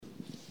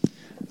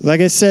Like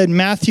I said,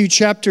 Matthew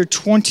chapter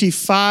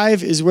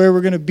 25 is where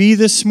we're going to be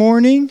this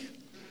morning.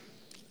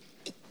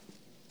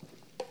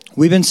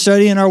 We've been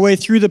studying our way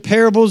through the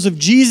parables of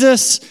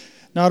Jesus.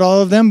 Not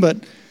all of them,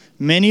 but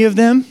many of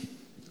them.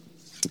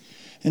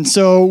 And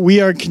so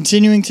we are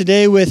continuing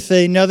today with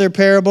another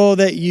parable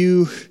that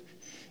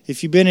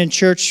if you've been in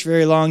church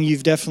very long,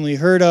 you've definitely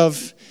heard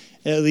of,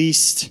 at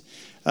least.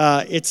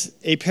 It's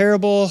a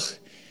parable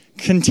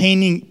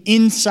containing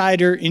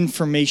insider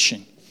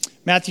information.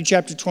 Matthew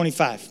chapter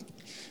 25.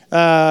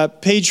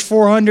 Page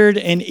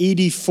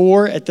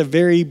 484 at the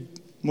very,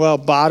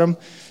 bottom,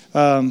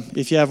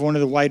 if you have one of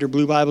the white or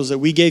blue Bibles that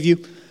we gave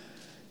you.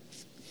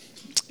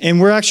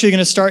 And we're actually going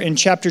to start in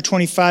chapter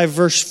 25,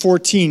 verse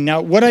 14.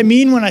 Now, what I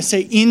mean when I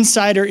say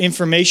insider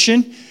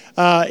information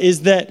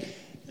is that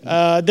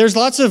there's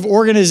lots of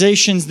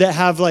organizations that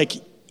have like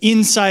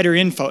insider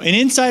info. And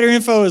insider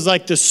info is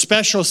like the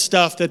special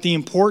stuff that the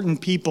important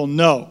people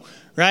know.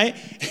 Right?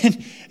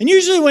 And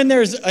usually when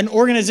there's an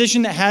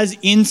organization that has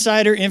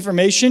insider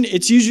information,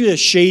 it's usually a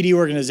shady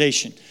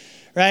organization,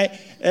 right?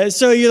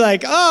 So you're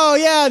like, oh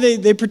yeah,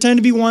 they pretend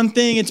to be one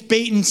thing. It's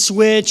bait and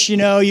switch,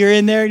 you're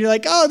in there and you're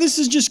like, oh, this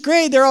is just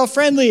great. They're all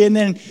friendly. And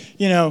then,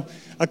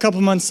 a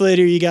couple months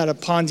later, you got a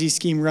Ponzi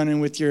scheme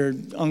running with your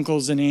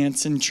uncles and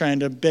aunts and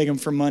trying to beg them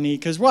for money.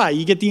 Because why?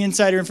 You get the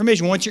insider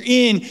information. Once you're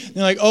in,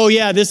 they're like, oh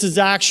yeah, this is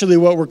actually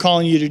what we're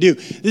calling you to do.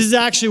 This is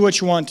actually what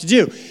you want to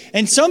do.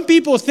 And some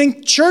people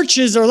think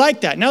churches are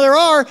like that. Now, there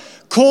are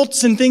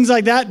cults and things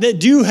like that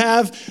do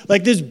have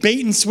like this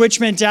bait and switch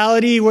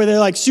mentality where they're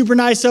like super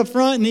nice up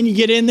front. And then you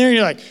get in there and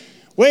you're like,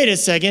 wait a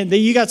second,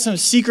 you got some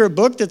secret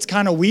book that's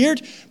kind of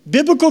weird.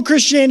 Biblical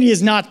Christianity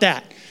is not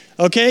that.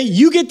 Okay,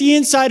 you get the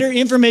insider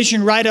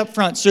information right up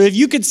front. So if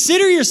you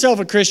consider yourself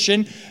a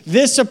Christian,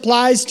 this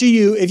applies to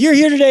you. If you're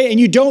here today and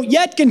you don't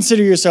yet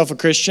consider yourself a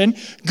Christian,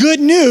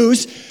 good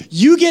news,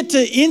 you get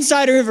to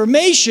insider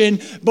information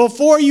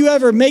before you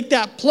ever make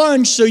that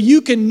plunge so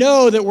you can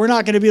know that we're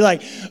not going to be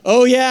like,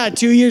 oh yeah,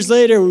 2 years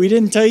later, we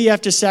didn't tell you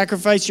have to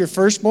sacrifice your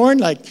firstborn.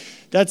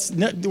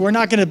 We're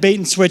not going to bait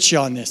and switch you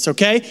on this,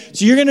 okay?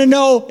 So you're going to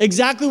know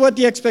exactly what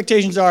the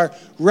expectations are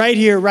right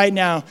here, right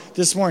now,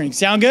 this morning.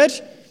 Sound good?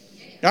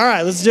 All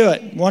right, let's do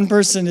it. One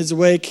person is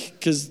awake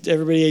because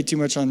everybody ate too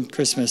much on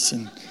Christmas.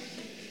 And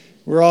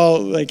we're all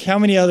like, how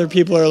many other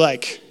people are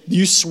like,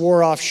 you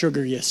swore off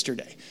sugar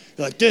yesterday?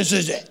 You're like, this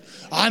is it.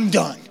 I'm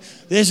done.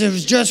 This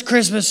is just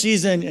Christmas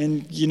season.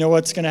 And you know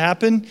what's going to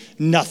happen?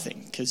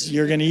 Nothing, because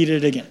you're going to eat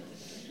it again.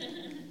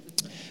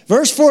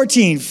 Verse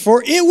 14,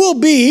 for it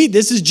will be,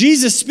 this is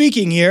Jesus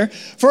speaking here,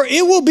 for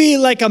it will be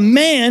like a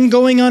man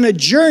going on a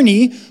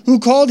journey who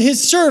called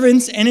his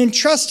servants and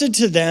entrusted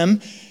to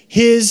them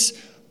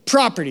his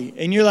property.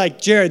 And you're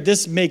like, Jared,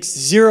 this makes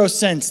zero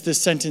sense,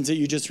 this sentence that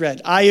you just read.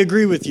 I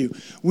agree with you.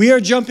 We are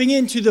jumping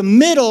into the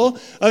middle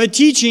of a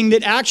teaching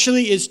that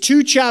actually is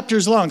 2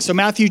 chapters long. So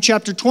Matthew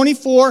chapter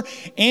 24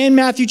 and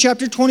Matthew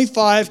chapter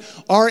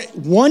 25 are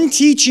one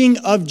teaching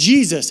of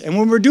Jesus. And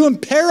when we're doing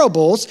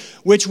parables,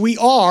 which we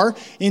are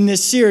in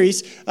this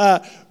series,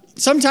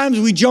 sometimes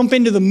we jump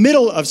into the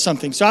middle of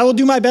something. So I will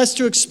do my best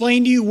to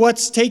explain to you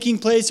what's taking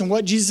place and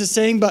what Jesus is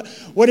saying. But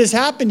what has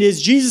happened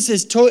is Jesus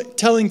is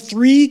telling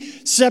 3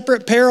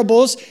 separate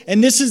parables,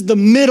 and this is the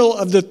middle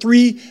of the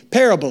 3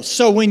 parables.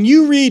 So when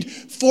you read,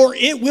 for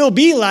it will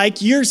be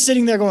like, you're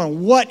sitting there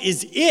going, what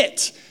is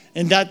it?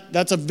 And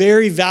that's a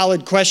very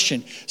valid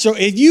question. So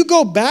if you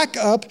go back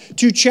up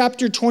to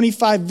chapter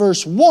 25,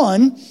 verse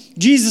 1,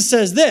 Jesus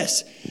says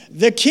this,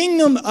 the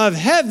kingdom of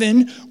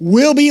heaven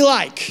will be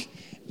like.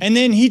 And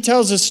then he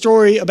tells a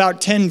story about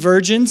 10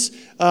 virgins,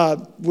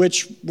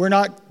 which we're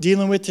not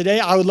dealing with today.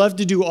 I would love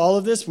to do all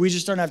of this. We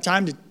just don't have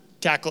time to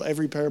tackle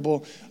every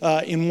parable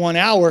in 1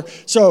 hour.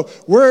 So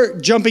we're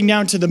jumping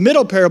down to the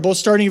middle parable,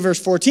 starting in verse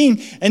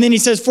 14. And then he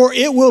says, for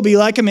it will be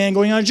like a man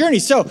going on a journey.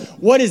 So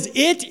what is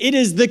it? It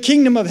is the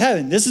kingdom of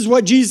heaven. This is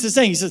what Jesus is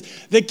saying. He says,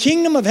 the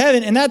kingdom of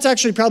heaven. And that's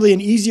actually probably an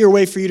easier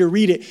way for you to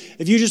read it.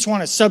 If you just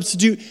want to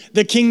substitute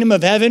the kingdom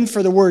of heaven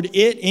for the word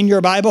it in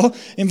your Bible,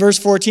 in verse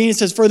 14, it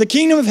says, for the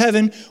kingdom of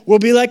heaven will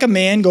be like a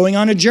man going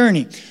on a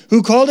journey,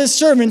 who called his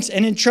servants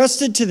and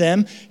entrusted to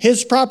them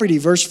his property.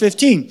 Verse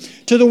 15,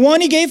 to the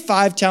one he gave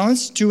 5 talents,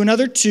 to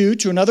another 2,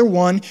 to another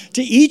 1,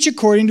 to each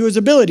according to his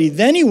ability.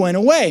 Then he went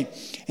away.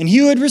 And he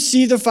who had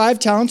received the 5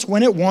 talents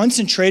went at once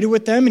and traded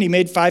with them, and he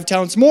made 5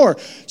 talents more.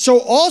 So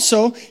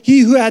also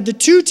he who had the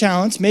 2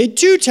 talents made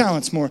 2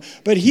 talents more.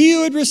 But he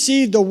who had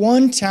received the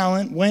 1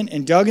 talent went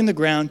and dug in the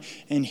ground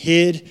and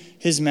hid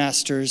his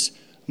master's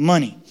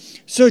money.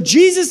 So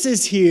Jesus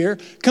is here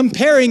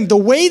comparing the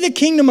way the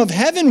kingdom of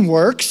heaven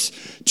works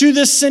to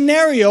the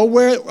scenario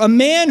where a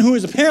man who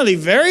is apparently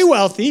very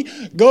wealthy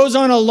goes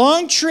on a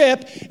long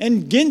trip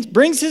and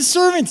brings his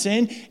servants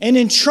in and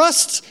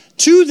entrusts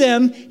to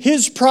them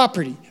his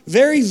property,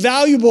 very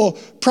valuable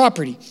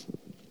property.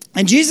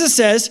 And Jesus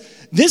says,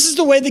 this is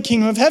the way the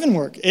kingdom of heaven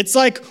works. It's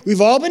like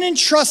we've all been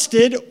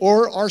entrusted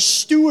or are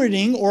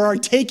stewarding or are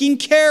taking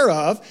care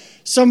of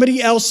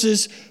somebody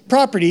else's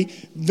property.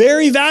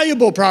 Very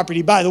valuable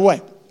property, by the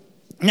way.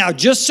 Now,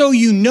 just so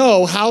you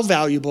know how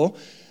valuable,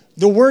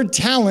 the word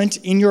talent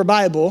in your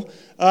Bible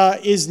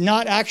is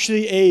not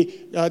actually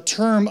a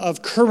term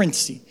of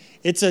currency.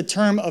 It's a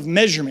term of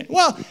measurement.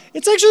 Well,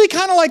 it's actually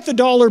kind of like the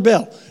dollar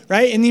bill,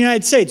 right? In the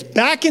United States.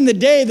 Back in the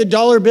day, the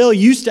dollar bill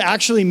used to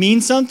actually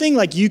mean something.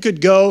 Like you could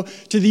go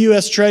to the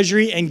U.S.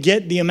 Treasury and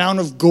get the amount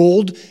of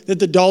gold that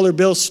the dollar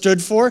bill stood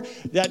for.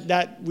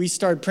 That we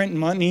started printing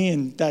money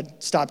and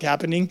that stopped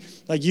happening.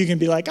 Like you can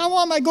be like, I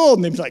want my gold.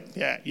 And they'd be like,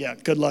 yeah,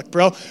 good luck,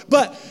 bro.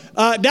 But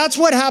that's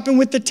what happened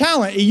with the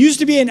talent. It used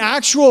to be an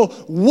actual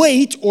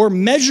weight or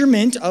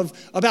measurement of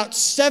about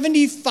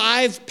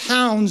 75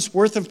 pounds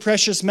worth of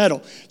precious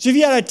metal. So if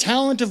you had a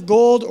talent of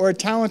gold or a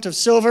talent of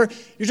silver,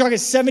 you're talking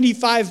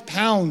 75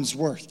 pounds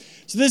worth.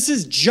 So this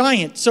is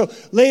giant. So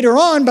later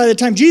on, by the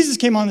time Jesus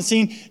came on the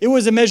scene, it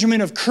was a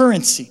measurement of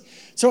currency.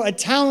 So a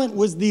talent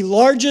was the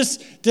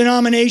largest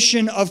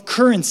denomination of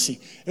currency.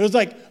 It was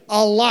like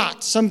a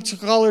lot. Some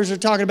scholars are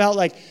talking about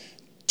like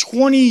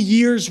 20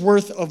 years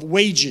worth of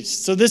wages.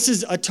 So this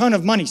is a ton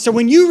of money. So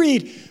when you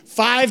read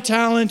 5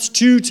 talents,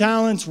 2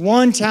 talents,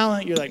 1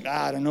 talent, you're like,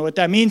 I don't know what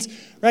that means,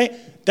 right?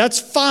 That's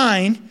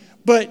fine.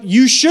 But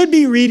you should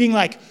be reading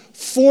like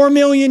 $4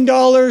 million,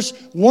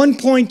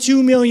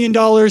 $1.2 million,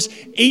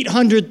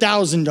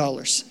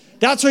 $800,000.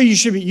 That's what you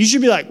should be. You should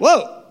be like,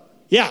 whoa,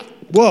 yeah,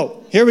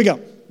 whoa, here we go.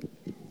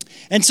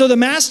 And so the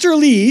master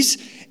leaves,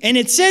 and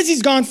it says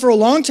he's gone for a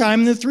long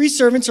time, and the 3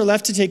 servants are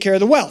left to take care of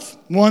the wealth.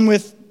 One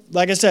with,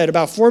 like I said,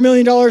 about $4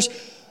 million,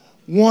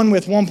 one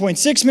with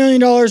 $1.6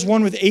 million,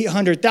 one with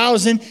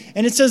 $800,000.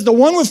 And it says the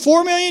one with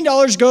 $4 million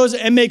goes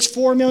and makes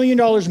 $4 million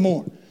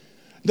more.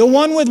 The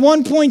one with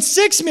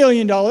 $1.6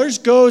 million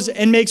goes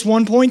and makes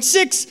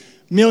 $1.6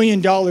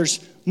 million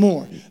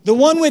more. The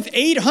one with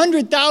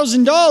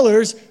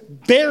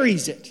 $800,000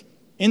 buries it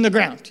in the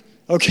ground.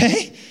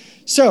 Okay?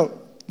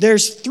 So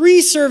there's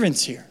 3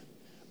 servants here.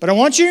 But I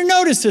want you to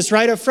notice this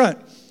right up front.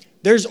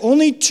 There's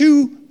only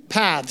 2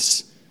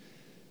 paths.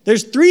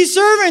 There's 3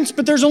 servants,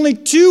 but there's only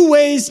 2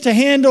 ways to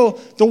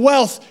handle the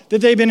wealth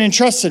that they've been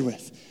entrusted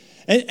with.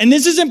 And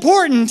this is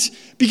important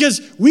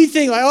because we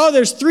think like, oh,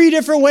 there's 3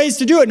 different ways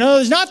to do it. No,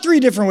 there's not 3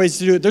 different ways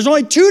to do it. There's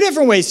only 2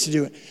 different ways to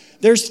do it.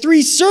 There's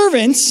 3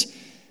 servants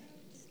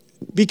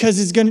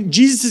because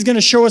Jesus is going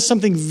to show us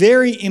something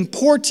very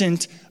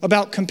important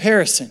about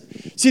comparison.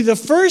 See, the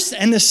first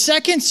and the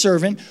second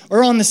servant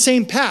are on the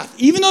same path.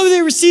 Even though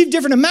they receive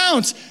different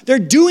amounts, they're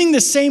doing the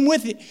same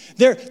with it.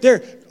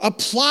 They're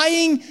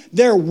applying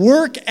their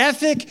work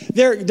ethic.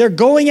 They're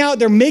going out,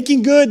 they're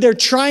making good, they're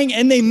trying,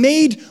 and they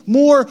made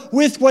more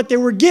with what they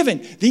were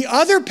given. The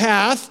other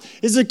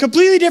path is a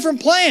completely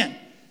different plan.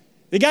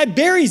 The guy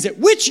buries it,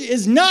 which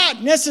is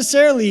not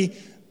necessarily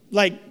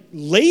like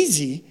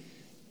lazy.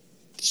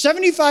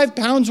 75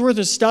 pounds worth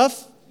of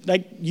stuff,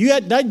 like you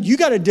got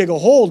to dig a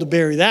hole to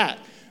bury that,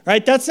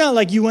 right? That's not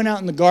like you went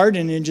out in the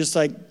garden and just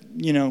like,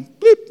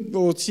 bloop,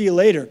 we'll see you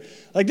later.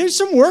 Like there's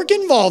some work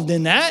involved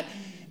in that,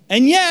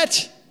 and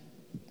yet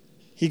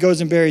he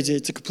goes and buries it.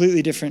 It's a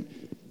completely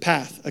different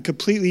path, a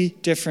completely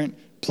different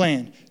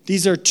plan.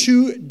 These are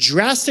 2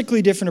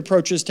 drastically different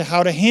approaches to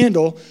how to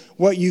handle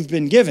what you've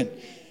been given.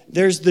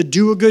 There's the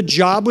do a good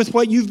job with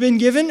what you've been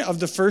given of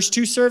the first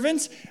 2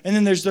 servants, and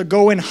then there's the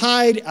go and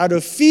hide out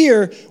of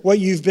fear what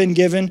you've been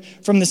given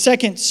from the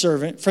third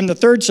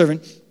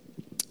servant.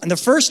 And the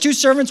first 2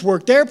 servants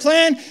work their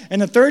plan, and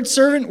the third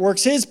servant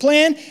works his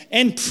plan.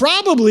 And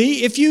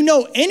probably, if you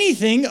know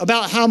anything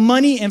about how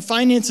money and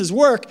finances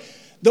work,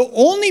 the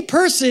only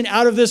person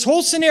out of this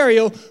whole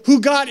scenario who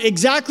got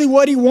exactly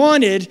what he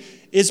wanted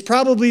is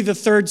probably the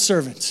third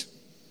servant.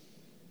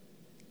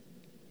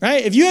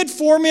 Right? If you had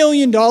 $4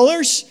 million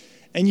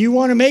and you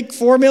want to make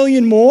 $4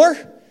 million more,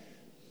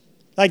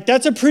 like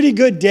that's a pretty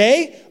good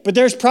day, but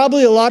there's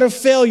probably a lot of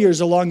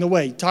failures along the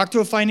way. Talk to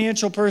a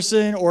financial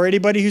person or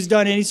anybody who's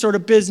done any sort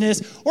of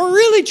business or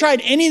really tried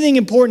anything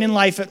important in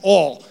life at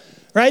all.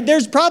 Right?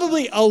 There's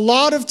probably a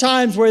lot of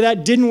times where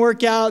that didn't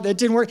work out, that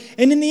didn't work.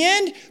 And in the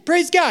end,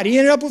 praise God, he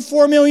ended up with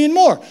 $4 million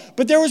more.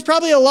 But there was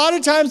probably a lot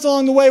of times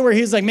along the way where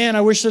he's like, man,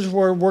 I wish this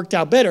worked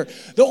out better.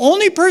 The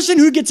only person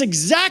who gets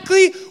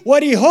exactly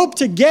what he hoped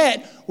to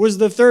get was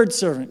the third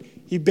servant.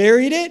 He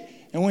buried it,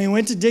 and when he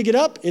went to dig it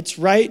up, it's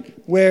right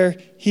where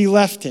he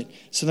left it.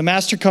 So the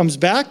master comes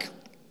back.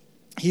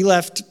 He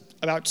left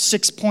about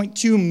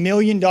 $6.2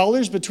 million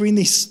between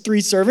these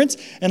 3 servants.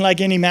 And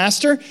like any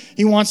master,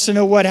 he wants to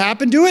know what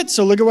happened to it.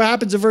 So look at what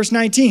happens in verse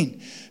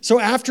 19. So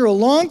after a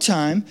long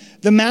time,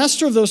 the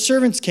master of those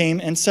servants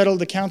came and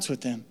settled accounts with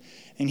them.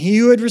 And he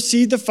who had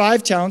received the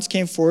 5 talents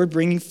came forward,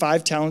 bringing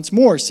 5 talents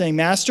more, saying,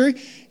 Master,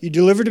 you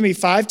delivered to me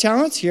 5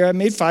 talents. Here I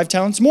made 5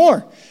 talents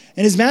more.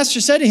 And his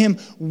master said to him,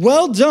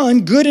 well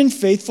done, good and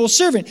faithful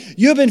servant.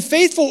 You have been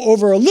faithful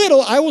over a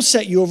little. I will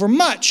set you over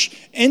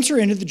much. Enter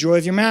into the joy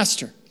of your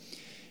master.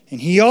 And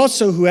he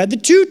also, who had the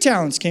 2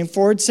 talents, came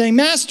forward saying,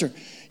 Master,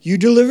 you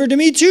delivered to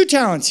me 2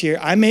 talents. Here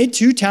I made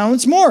 2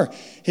 talents more.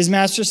 His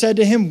master said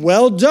to him,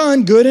 well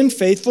done, good and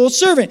faithful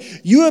servant.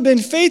 You have been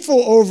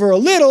faithful over a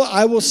little.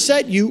 I will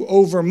set you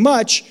over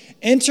much.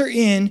 Enter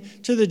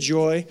into the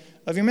joy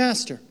of your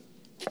master.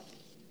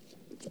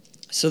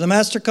 So the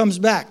master comes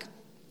back.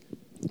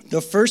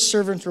 The first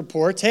servant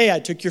reports, hey, I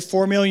took your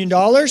 $4 million.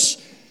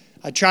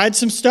 I tried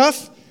some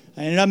stuff.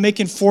 I ended up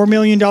making $4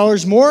 million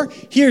more.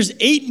 Here's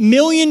 $8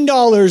 million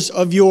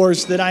of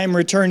yours that I am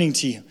returning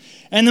to you.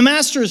 And the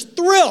master is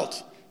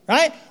thrilled,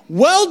 right?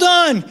 Well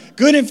done,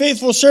 good and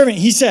faithful servant.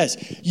 He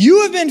says,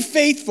 you have been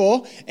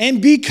faithful,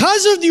 and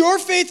because of your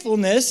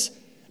faithfulness,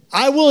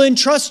 I will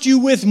entrust you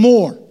with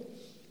more.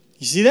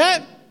 You see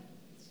that?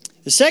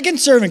 The second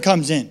servant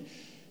comes in.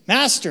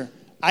 Master,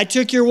 I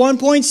took your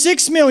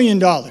 $1.6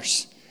 million,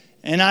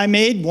 and I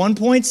made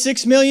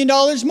 $1.6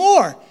 million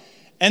more.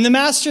 And the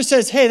master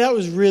says, hey, that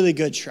was really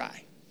good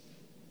try.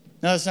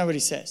 No, that's not what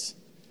he says.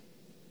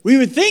 We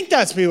would think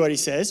that's what he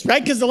says,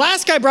 right? Because the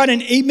last guy brought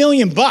in $8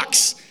 million,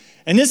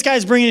 and this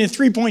guy's bringing in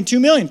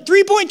 $3.2 million.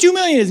 $3.2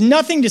 million is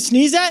nothing to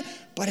sneeze at,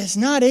 but it's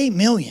not $8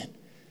 million,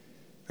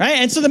 right?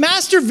 And so the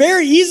master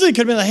very easily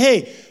could have been like,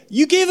 hey,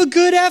 you gave a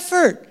good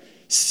effort.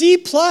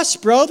 C+,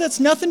 bro, that's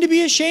nothing to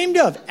be ashamed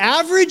of.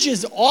 Average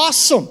is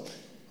awesome.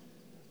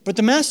 But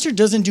the master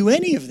doesn't do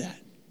any of that.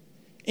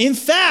 In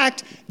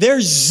fact,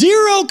 there's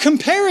zero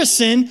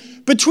comparison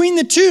between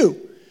the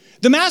two.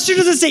 The master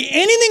doesn't say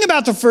anything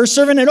about the first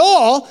servant at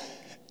all,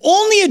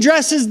 only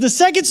addresses the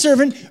second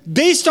servant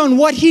based on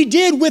what he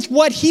did with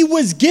what he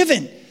was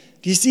given.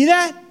 Do you see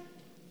that?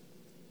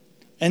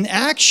 And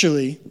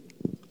actually,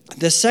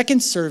 the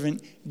second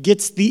servant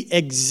gets the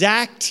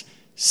exact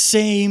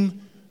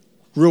same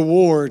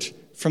reward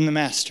from the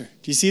master.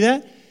 Do you see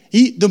that?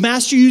 The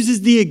master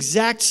uses the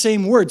exact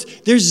same words.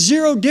 There's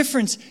zero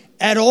difference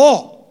at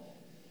all.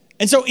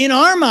 And so in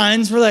our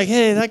minds, we're like,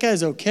 hey, that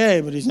guy's okay,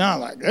 but he's not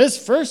like this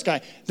first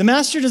guy. The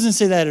master doesn't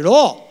say that at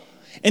all.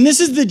 And this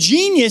is the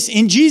genius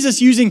in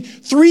Jesus using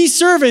three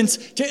servants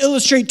to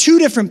illustrate two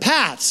different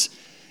paths.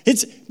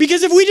 It's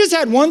because if we just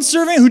had one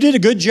servant who did a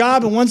good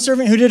job and one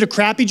servant who did a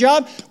crappy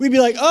job, we'd be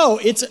like, oh,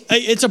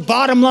 it's a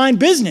bottom line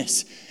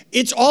business.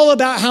 It's all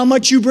about how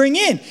much you bring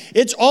in.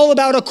 It's all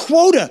about a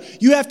quota.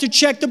 You have to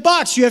check the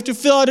box. You have to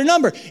fill out a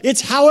number. It's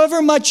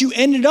however much you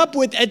ended up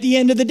with at the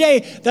end of the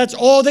day. That's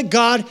all that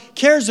God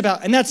cares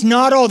about. And that's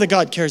not all that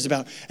God cares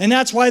about. And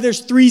that's why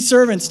there's three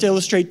servants to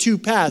illustrate two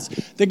paths.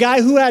 The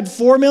guy who had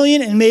 4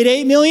 million and made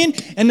 8 million,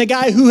 and the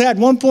guy who had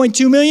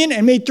 1.2 million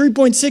and made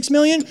 3.6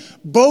 million,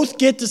 both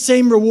get the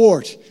same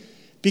reward.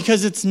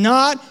 Because it's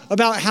not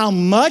about how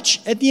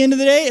much at the end of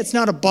the day. It's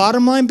not a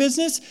bottom line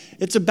business.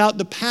 It's about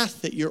the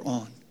path that you're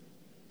on.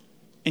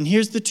 And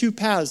here's the two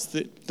paths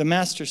that the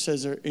master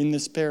says are in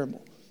this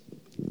parable.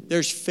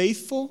 There's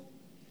faithful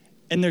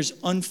and there's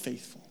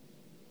unfaithful.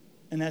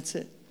 And that's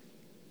it.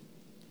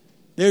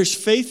 There's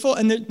faithful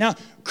and now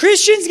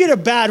Christians get a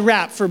bad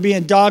rap for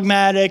being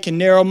dogmatic and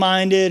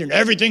narrow-minded and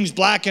everything's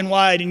black and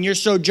white and you're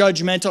so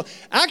judgmental.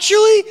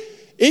 Actually,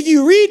 if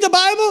you read the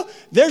Bible,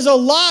 there's a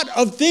lot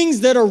of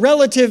things that are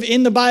relative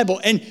in the Bible.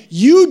 And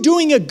you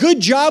doing a good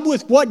job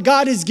with what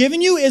God has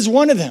given you is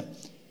one of them.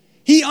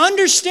 He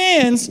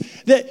understands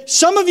that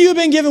some of you have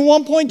been given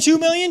 1.2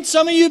 million,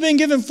 some of you have been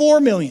given 4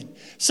 million,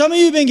 some of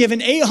you have been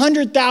given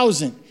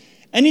 800,000.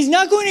 And he's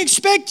not going to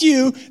expect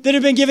you that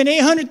have been given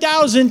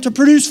 800,000 to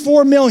produce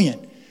 4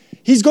 million.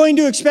 He's going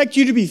to expect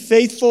you to be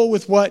faithful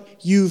with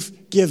what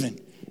you've given.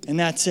 And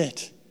that's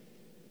it.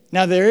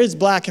 Now there is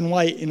black and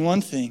white in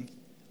one thing.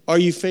 Are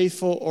you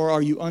faithful or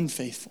are you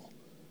unfaithful?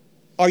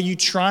 Are you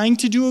trying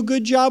to do a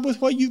good job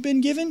with what you've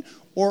been given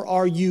or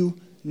are you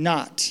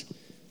not?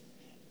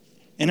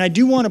 And I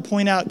do want to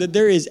point out that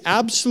there is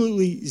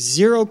absolutely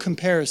zero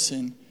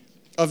comparison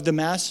of the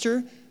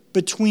master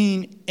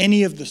between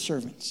any of the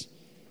servants.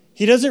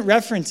 He doesn't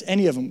reference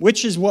any of them,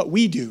 which is what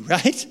we do,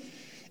 right?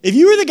 If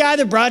you were the guy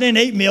that brought in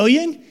 8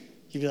 million,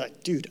 you'd be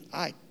like, dude,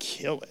 I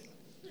kill it.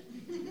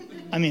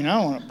 I mean, I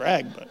don't want to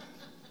brag, but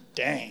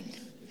dang.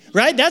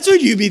 Right? That's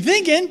what you'd be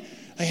thinking.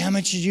 Like, how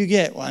much did you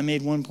get? Well, I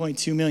made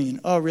 1.2 million.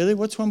 Oh, really?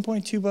 What's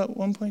 1.2 but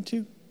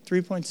 1.2?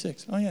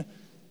 3.6. Oh, yeah.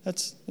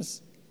 That's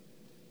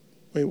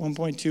wait,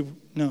 1.2.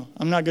 No,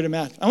 I'm not good at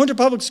math. I went to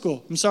public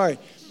school. I'm sorry.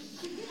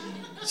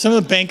 Some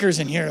of the bankers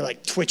in here are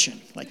like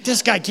twitching. Like,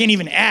 this guy can't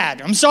even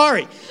add. I'm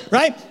sorry,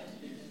 right?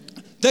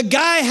 The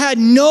guy had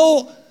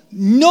no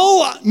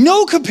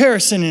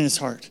comparison in his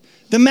heart.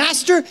 The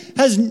master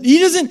he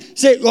doesn't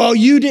say, oh,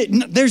 you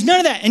did. There's none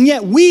of that. And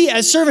yet we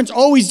as servants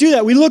always do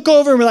that. We look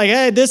over and we're like,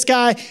 hey, this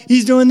guy,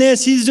 he's doing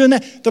this, he's doing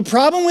that. The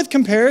problem with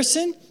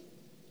comparison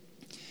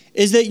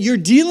is that you're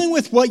dealing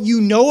with what you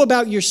know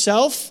about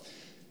yourself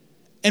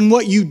and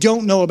what you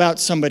don't know about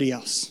somebody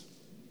else.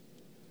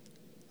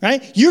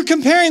 Right? You're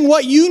comparing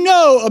what you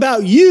know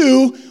about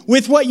you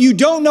with what you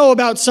don't know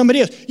about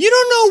somebody else. You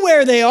don't know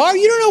where they are.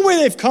 You don't know where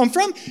they've come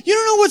from. You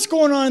don't know what's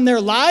going on in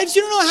their lives.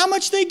 You don't know how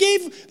much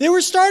they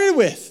were started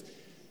with.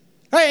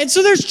 Right? And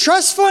so there's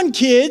trust fund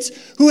kids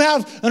who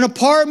have an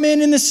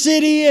apartment in the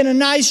city and a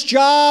nice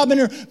job and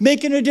are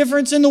making a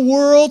difference in the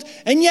world.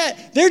 And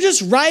yet they're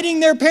just riding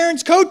their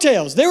parents'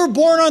 coattails. They were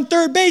born on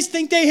third base,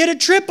 think they hit a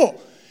triple.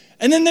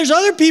 And then there's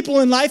other people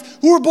in life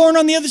who were born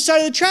on the other side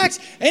of the tracks.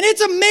 And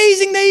it's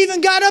amazing they even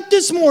got up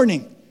this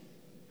morning.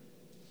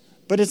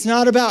 But it's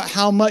not about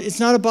how much. It's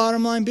not a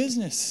bottom line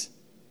business.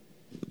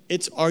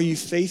 It's, are you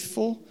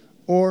faithful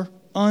or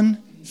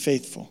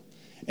unfaithful.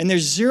 And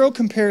there's zero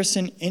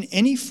comparison in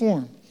any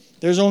form.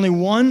 There's only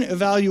one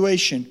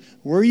evaluation.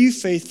 Were you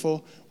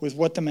faithful with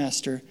what the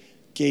master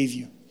gave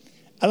you?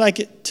 I like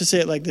it to say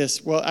it like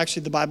this. Well,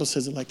 actually, the Bible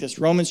says it like this.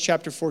 Romans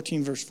chapter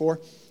 14, verse 4.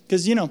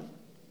 Because,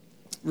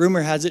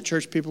 rumor has it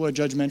church people are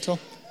judgmental.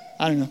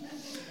 I don't know.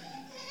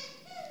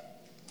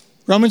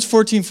 Romans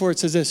 14:4, it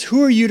says this,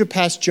 who are you to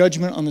pass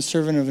judgment on the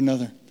servant of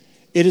another?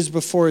 It is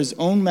before his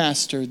own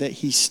master that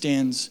he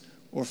stands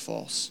or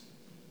falls.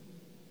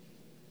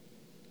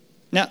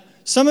 Now,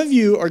 some of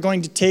you are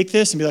going to take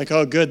this and be like,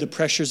 oh, good, the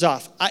pressure's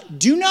off.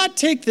 Do not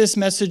take this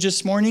message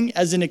this morning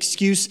as an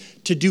excuse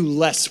to do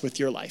less with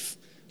your life,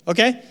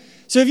 okay?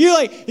 So if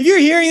you're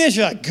hearing this,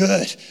 you're like,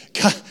 good,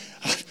 God,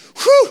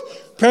 whew,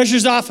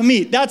 pressure's off of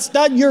me.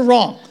 You're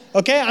wrong,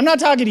 okay? I'm not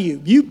talking to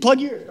you. You plug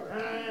your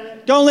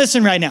ears. Don't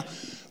listen right now.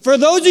 For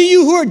those of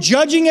you who are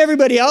judging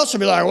everybody else,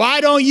 will be like,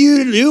 why don't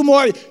you do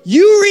more?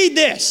 You read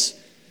this.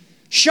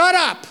 Shut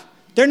up.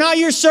 They're not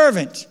your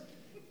servant.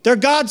 They're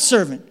God's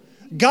servant.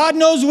 God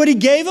knows what he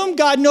gave them.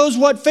 God knows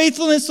what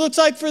faithfulness looks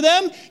like for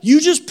them. You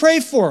just pray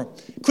for them.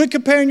 Quit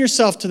comparing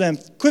yourself to them.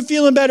 Quit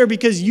feeling better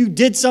because you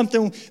did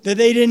something that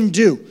they didn't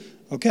do.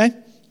 Okay?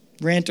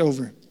 Rant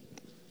over.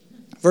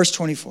 Verse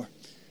 24.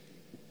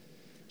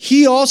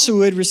 He also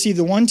who had received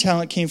the 1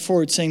 talent came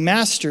forward saying,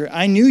 Master,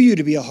 I knew you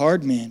to be a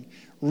hard man,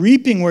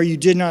 reaping where you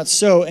did not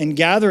sow and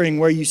gathering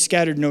where you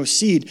scattered no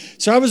seed.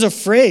 So I was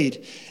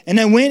afraid, and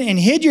I went and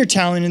hid your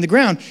talent in the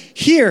ground.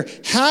 Here,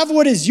 have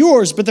what is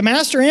yours. But the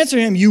master answered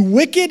him, you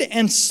wicked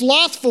and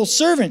slothful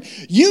servant.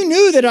 You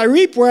knew that I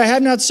reap where I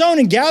had not sown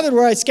and gathered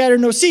where I scattered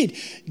no seed.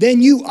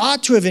 Then you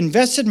ought to have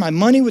invested my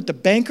money with the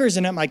bankers,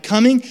 and at my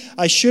coming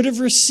I should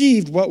have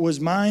received what was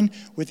mine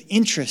with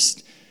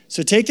interest.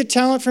 So take the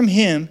talent from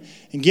him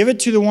and give it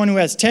to the one who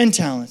has 10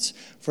 talents.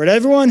 For to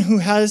everyone who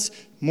has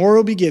more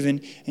will be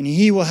given, and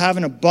he will have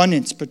an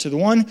abundance. But to the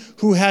one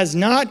who has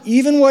not,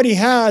 even what he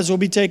has will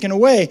be taken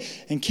away.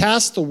 And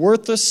cast the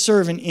worthless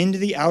servant into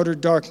the outer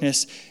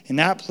darkness. In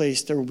that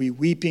place there will be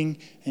weeping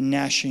and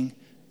gnashing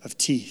of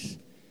teeth.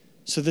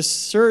 So the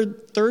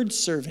third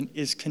servant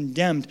is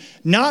condemned,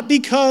 not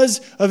because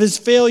of his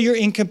failure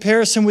in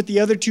comparison with the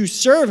other 2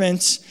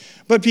 servants,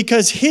 but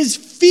because his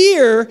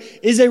fear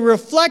is a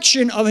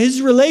reflection of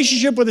his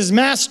relationship with his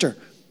master.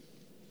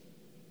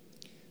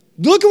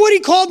 Look at what he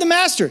called the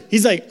master.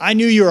 He's like, I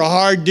knew you were a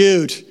hard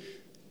dude.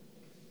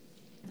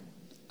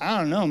 I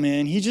don't know,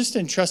 man. He just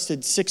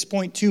entrusted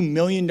 $6.2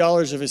 million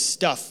of his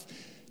stuff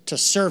to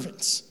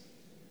servants.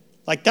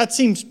 Like, that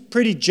seems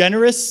pretty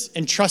generous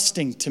and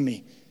trusting to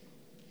me.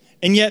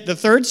 And yet the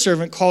third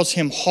servant calls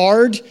him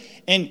hard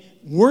and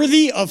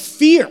worthy of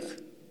fear.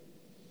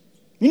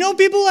 You know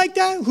people like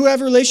that who have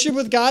a relationship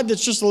with God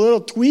that's just a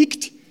little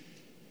tweaked?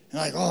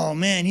 They're like, oh,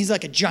 man, he's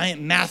like a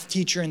giant math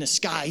teacher in the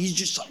sky. He's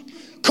just like,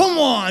 come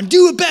on,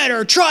 do it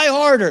better, try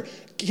harder.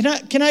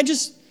 Can I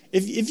just,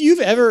 if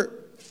you've ever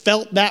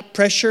felt that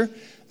pressure,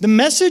 the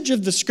message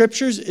of the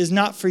scriptures is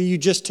not for you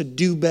just to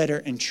do better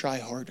and try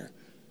harder.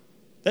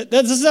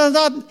 That's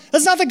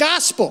not the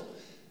gospel.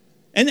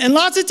 And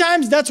lots of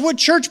times that's what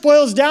church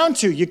boils down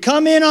to. You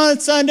come in on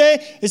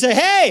Sunday, they say,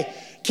 hey,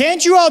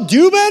 can't you all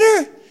do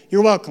better?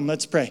 You're welcome,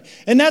 let's pray.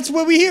 And that's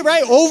what we hear,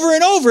 right? Over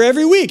and over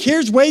every week.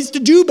 Here's ways to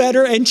do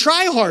better and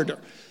try harder.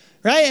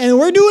 Right? And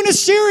we're doing a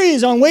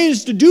series on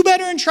ways to do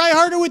better and try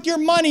harder with your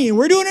money. And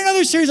we're doing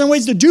another series on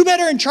ways to do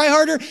better and try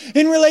harder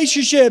in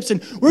relationships.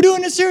 And we're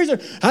doing a series on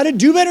how to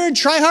do better and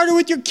try harder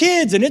with your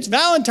kids. And it's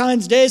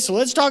Valentine's Day, so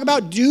let's talk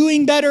about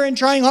doing better and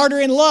trying harder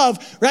in love,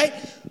 right?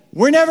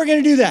 We're never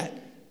going to do that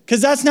because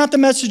that's not the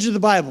message of the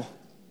Bible.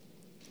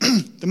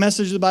 The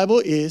message of the Bible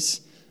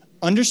is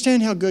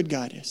understand how good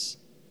God is.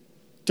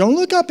 Don't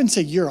look up and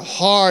say, you're a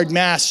hard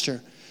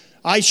master.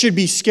 I should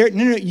be scared.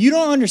 No, you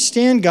don't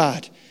understand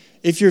God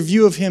if your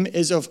view of him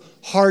is of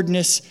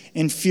hardness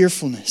and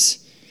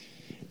fearfulness.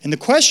 And the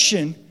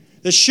question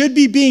that should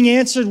be being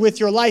answered with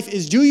your life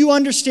is, do you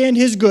understand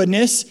his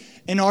goodness,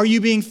 and are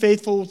you being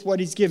faithful with what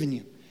he's given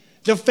you?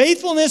 The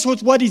faithfulness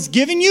with what he's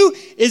given you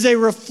is a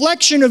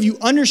reflection of you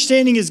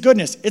understanding his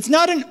goodness. It's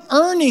not an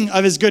earning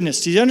of his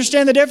goodness. Do you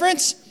understand the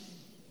difference?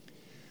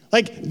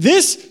 Like,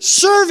 this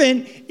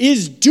servant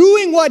is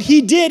doing what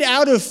he did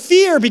out of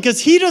fear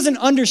because he doesn't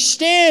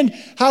understand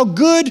how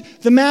good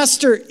the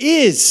master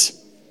is.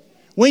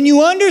 When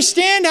you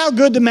understand how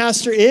good the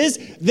master is,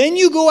 then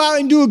you go out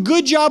and do a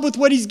good job with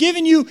what he's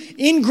given you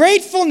in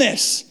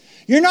gratefulness.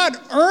 You're not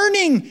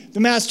earning the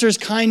master's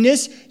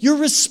kindness. You're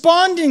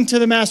responding to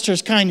the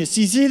master's kindness.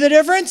 Do you see the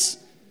difference?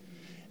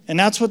 And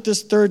that's what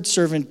this third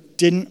servant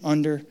didn't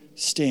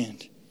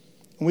understand.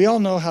 And we all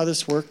know how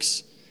this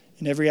works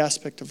in every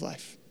aspect of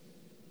life.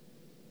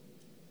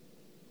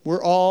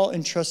 We're all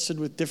entrusted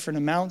with different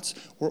amounts.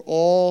 We're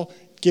all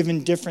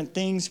given different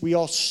things. We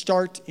all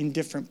start in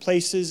different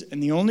places.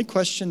 And the only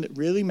question that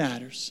really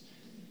matters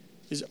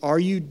is, are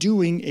you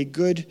doing a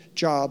good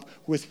job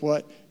with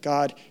what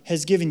God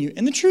has given you?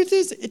 And the truth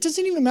is, it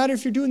doesn't even matter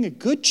if you're doing a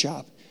good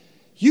job.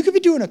 You could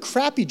be doing a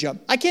crappy job.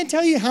 I can't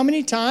tell you how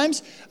many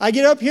times I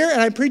get up here and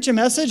I preach a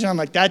message and I'm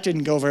like, that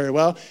didn't go very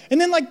well. And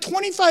then like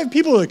 25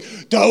 people are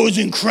like, that was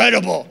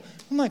incredible.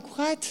 I'm like,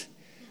 what?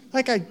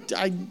 Like I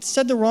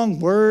said the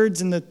wrong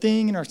words and the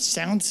thing and our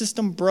sound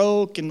system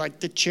broke and like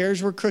the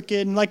chairs were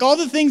crooked and like all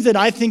the things that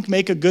I think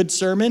make a good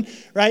sermon,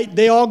 right?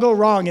 They all go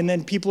wrong and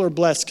then people are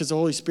blessed because the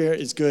Holy Spirit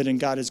is good and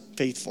God is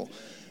faithful,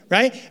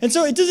 right? And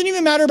so it doesn't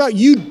even matter about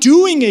you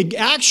doing an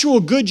actual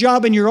good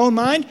job in your own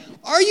mind.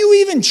 Are you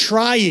even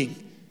trying?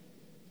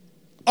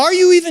 Are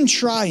you even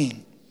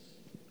trying?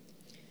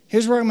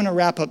 Here's where I'm going to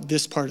wrap up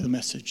this part of the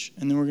message,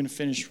 and then we're going to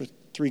finish with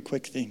 3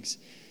 quick things.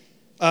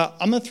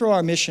 I'm going to throw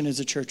our mission as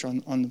a church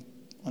on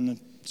the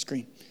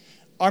screen.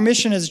 Our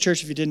mission as a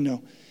church, if you didn't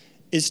know,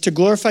 is to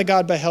glorify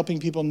God by helping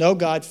people know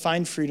God,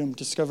 find freedom,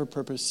 discover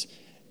purpose,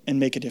 and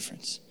make a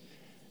difference.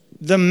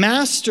 The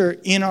master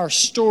in our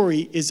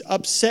story is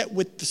upset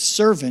with the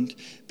servant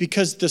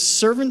because the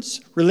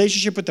servant's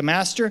relationship with the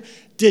master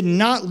did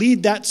not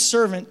lead that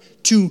servant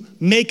to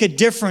make a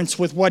difference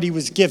with what he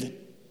was given.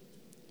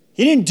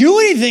 He didn't do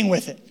anything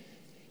with it.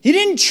 He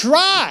didn't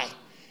try.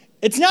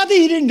 It's not that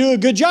he didn't do a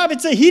good job.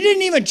 It's that he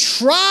didn't even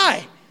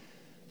try,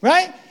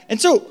 right? And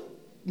so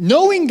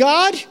knowing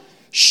God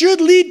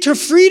should lead to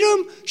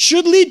freedom,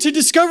 should lead to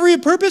discovery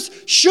of purpose,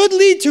 should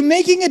lead to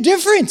making a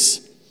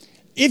difference.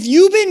 If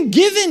you've been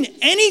given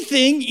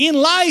anything in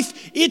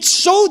life, it's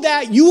so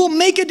that you will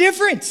make a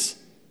difference.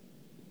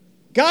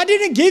 God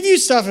didn't give you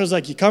stuff. It was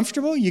like, you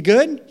comfortable? You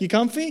good? You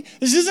comfy?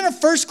 This isn't a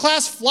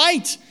first-class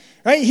flight,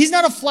 right? He's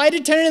not a flight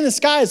attendant in the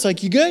sky. It's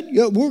like, you good?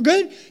 We're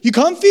good? You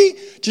comfy?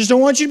 Just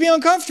don't want you to be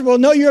uncomfortable.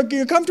 No,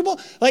 you're comfortable?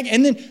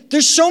 And then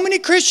there's so many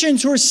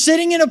Christians who are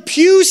sitting in a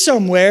pew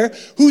somewhere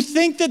who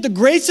think that the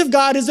grace of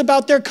God is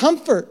about their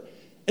comfort.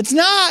 It's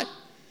not.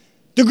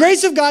 The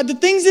grace of God, the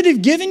things that He's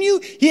given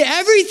you,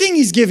 everything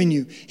He's given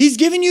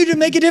you to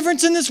make a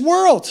difference in this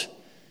world.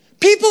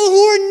 People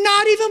who are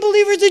not even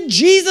believers in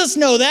Jesus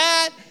know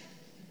that.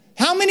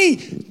 How many,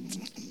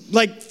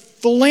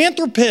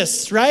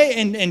 philanthropists, right?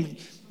 And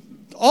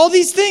all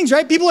these things,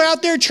 right? People are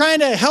out there trying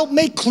to help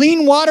make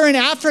clean water in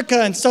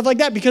Africa and stuff like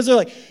that because they're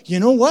like, you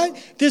know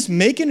what? This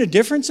making a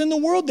difference in the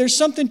world, there's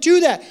something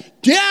to that.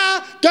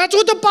 Yeah, that's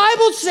what the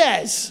Bible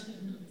says,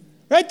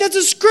 right? That's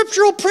a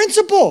scriptural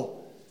principle.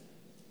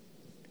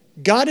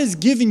 God has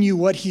given you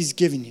what He's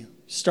given you,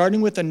 starting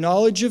with a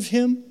knowledge of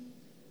Him.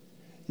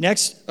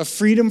 Next, a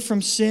freedom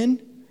from sin.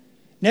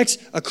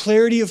 Next, a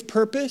clarity of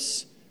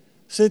purpose.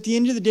 So at the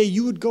end of the day,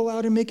 you would go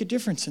out and make a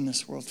difference in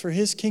this world for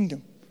His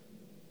kingdom.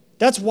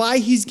 That's why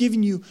He's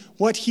given you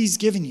what He's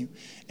given you.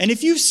 And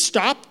if you've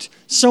stopped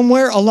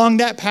somewhere along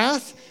that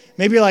path,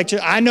 maybe you're like,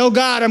 I know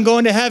God, I'm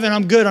going to heaven,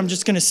 I'm good, I'm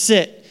just going to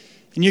sit.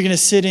 And you're going to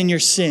sit in your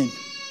sin.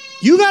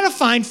 You got to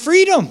find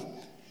freedom.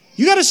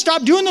 You got to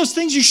stop doing those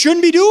things you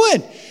shouldn't be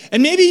doing.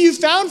 And maybe you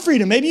found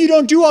freedom. Maybe you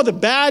don't do all the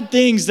bad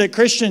things that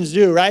Christians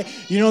do, right?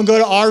 You don't go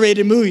to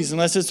R-rated movies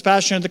unless it's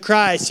Passion of the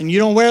Christ. And you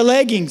don't wear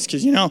leggings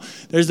because,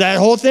 there's that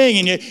whole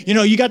thing. And,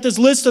 you got this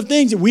list of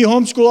things that we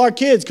homeschool our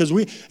kids because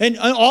and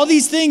all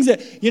these things that,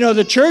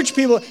 the church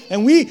people,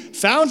 and we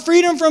found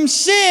freedom from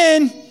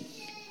sin.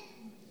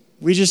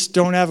 We just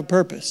don't have a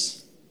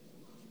purpose.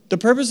 The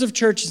purpose of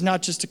church is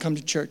not just to come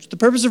to church. The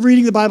purpose of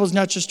reading the Bible is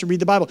not just to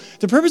read the Bible.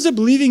 The purpose of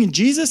believing in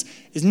Jesus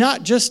is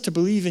not just to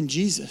believe in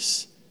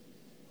Jesus.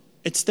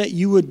 It's that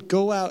you would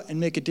go out and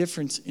make a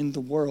difference in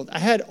the world. I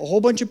had a whole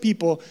bunch of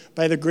people,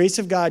 by the grace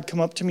of God, come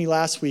up to me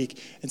last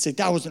week and say,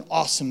 that was an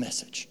awesome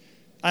message.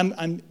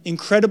 I'm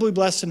incredibly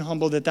blessed and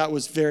humbled that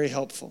was very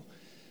helpful.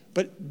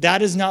 But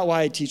that is not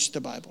why I teach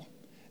the Bible.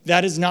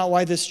 That is not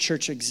why this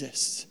church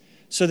exists.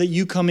 So that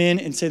you come in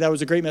and say that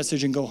was a great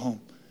message and go home.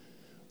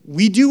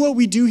 We do what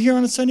we do here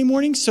on a Sunday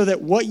morning so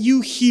that what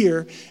you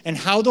hear and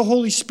how the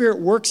Holy Spirit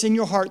works in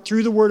your heart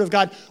through the Word of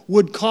God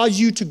would cause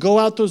you to go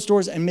out those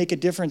doors and make a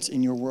difference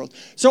in your world.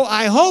 So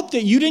I hope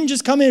that you didn't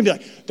just come in and be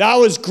like, that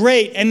was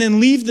great, and then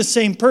leave the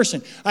same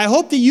person. I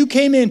hope that you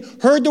came in,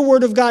 heard the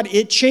Word of God,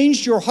 it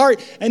changed your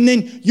heart, and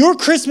then your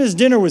Christmas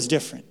dinner was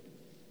different.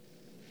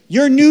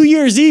 Your New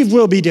Year's Eve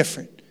will be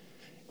different.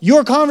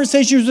 Your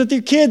conversations with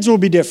your kids will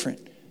be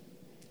different.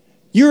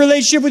 Your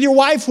relationship with your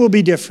wife will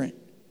be different.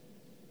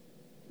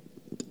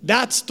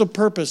 That's the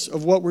purpose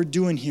of what we're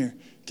doing here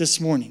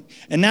this morning.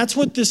 And that's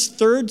what this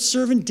third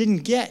servant didn't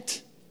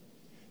get.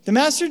 The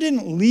master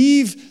didn't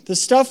leave the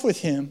stuff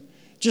with him.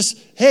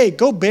 Just, hey,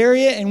 go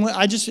bury it. And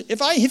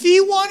if he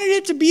wanted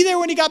it to be there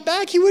when he got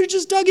back, he would have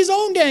just dug his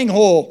own dang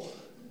hole.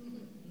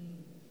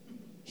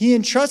 He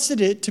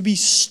entrusted it to be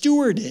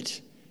stewarded,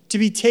 to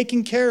be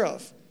taken care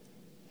of.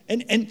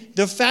 And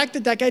the fact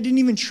that guy didn't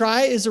even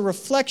try is a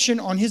reflection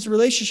on his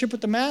relationship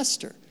with the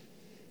master.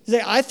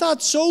 I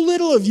thought so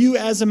little of you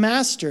as a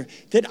master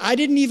that I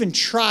didn't even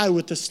try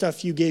with the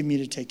stuff you gave me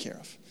to take care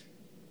of.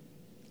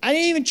 I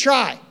didn't even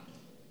try.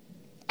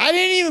 I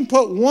didn't even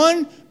put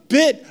one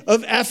bit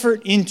of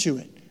effort into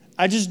it.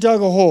 I just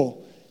dug a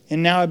hole,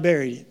 and now I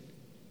buried it.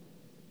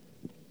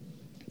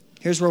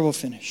 Here's where we'll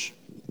finish.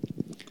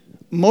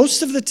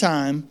 Most of the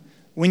time,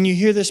 when you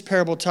hear this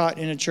parable taught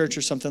in a church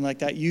or something like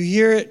that, you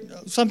hear it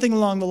something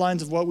along the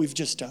lines of what we've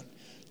just done.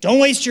 Don't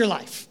waste your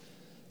life.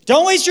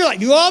 Don't waste your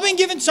life. You've all been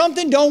given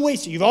something, don't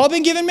waste it. You've all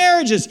been given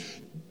marriages.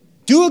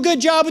 Do a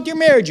good job with your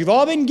marriage. You've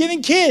all been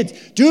given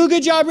kids. Do a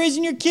good job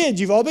raising your kids.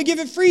 You've all been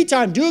given free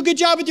time. Do a good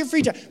job with your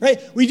free time.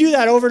 Right? We do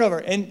that over and over.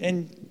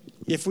 And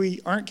if we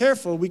aren't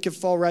careful, we could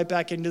fall right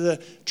back into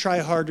the try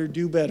harder,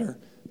 do better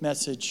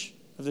message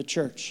of the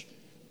church.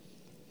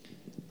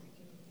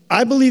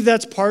 I believe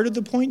that's part of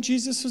the point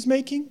Jesus was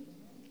making.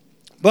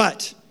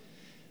 But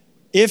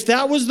if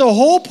that was the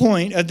whole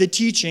point of the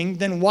teaching,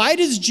 then why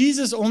does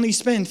Jesus only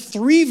spend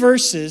 3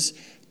 verses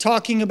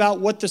talking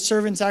about what the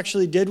servants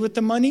actually did with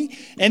the money?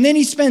 And then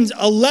he spends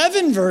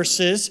 11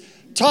 verses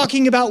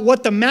talking about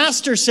what the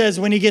master says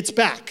when he gets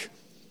back.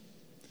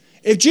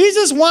 If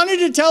Jesus wanted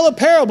to tell a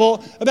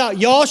parable about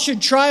y'all should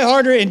try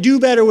harder and do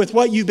better with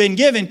what you've been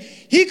given,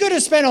 he could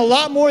have spent a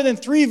lot more than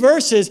 3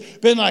 verses,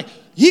 been like,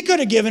 he could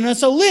have given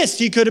us a list.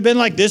 He could have been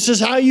like, this is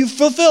how you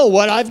fulfill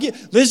what I've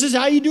given. This is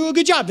how you do a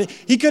good job.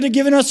 He could have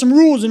given us some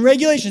rules and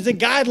regulations and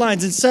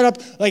guidelines and set up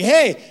like,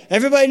 hey,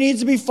 everybody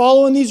needs to be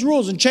following these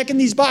rules and checking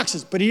these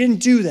boxes. But he didn't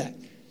do that.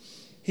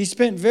 He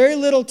spent very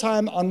little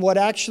time on what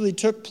actually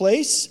took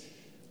place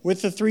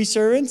with the 3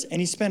 servants,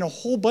 and he spent a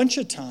whole bunch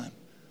of time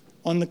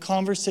on the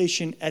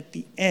conversation at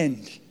the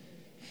end.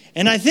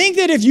 And I think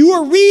that if you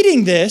were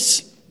reading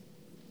this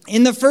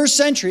in the first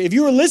century, if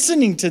you were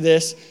listening to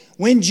this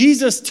when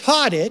Jesus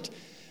taught it,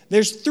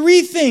 there's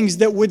 3 things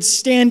that would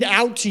stand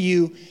out to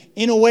you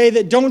in a way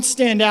that don't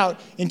stand out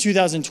in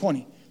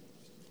 2020.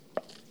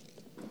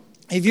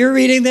 If you're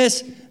reading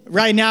this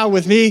right now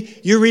with me,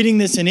 you're reading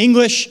this in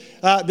English.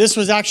 This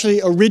was actually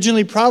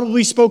originally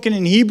probably spoken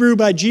in Hebrew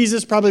by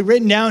Jesus, probably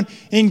written down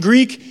in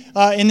Greek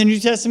in the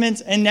New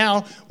Testament. And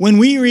now when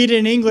we read it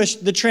in English,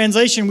 the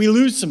translation, we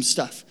lose some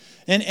stuff.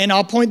 And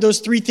I'll point those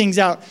 3 things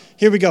out.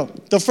 Here we go.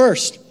 The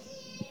first,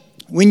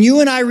 when you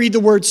and I read the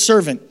word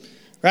servant,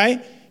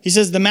 right? He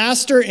says the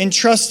master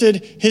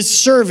entrusted his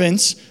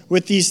servants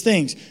with these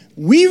things.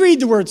 We read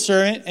the word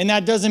servant, and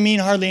that doesn't mean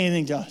hardly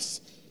anything to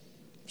us.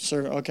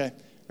 Servant, okay.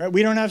 Right?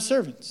 We don't have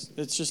servants.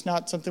 It's just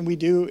not something we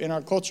do in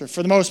our culture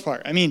for the most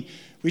part. I mean,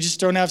 we just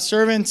don't have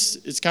servants.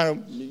 It's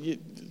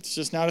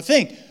just not a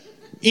thing.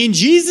 In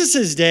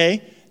Jesus'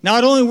 day,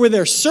 not only were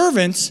there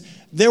servants,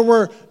 there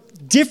were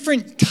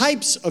different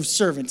types of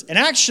servants. And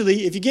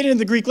actually, if you get into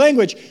the Greek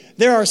language,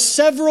 there are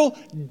several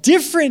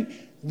different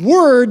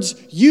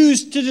words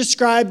used to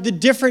describe the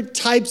different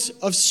types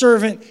of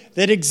servant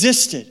that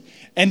existed.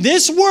 And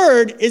this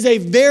word is a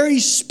very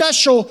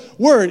special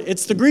word.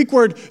 It's the Greek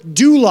word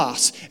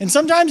doulos. And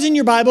sometimes in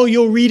your Bible,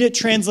 you'll read it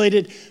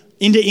translated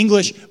into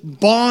English,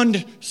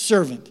 bond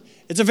servant.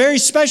 It's a very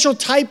special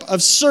type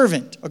of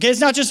servant. Okay,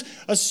 it's not just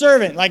a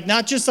servant,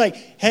 not just like,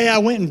 hey, I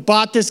went and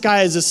bought this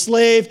guy as a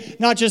slave.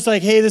 Not just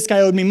like, hey, this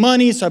guy owed me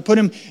money, so I put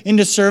him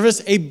into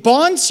service. A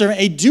bond servant,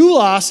 a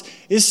doulos,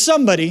 is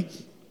somebody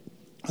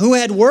who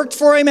had worked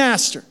for a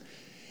master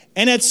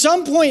and at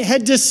some point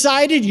had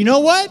decided, you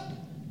know what?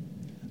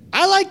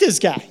 I like this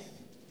guy.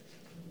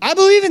 I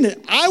believe in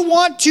it. I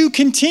want to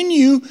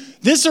continue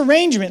this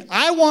arrangement.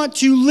 I want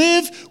to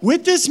live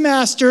with this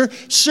master,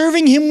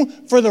 serving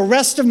him for the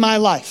rest of my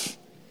life.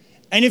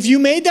 And if you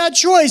made that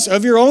choice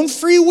of your own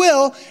free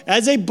will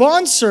as a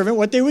bondservant,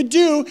 what they would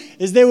do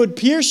is they would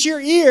pierce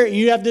your ear, and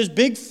you'd have this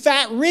big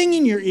fat ring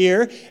in your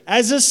ear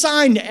as a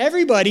sign to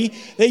everybody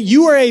that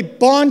you are a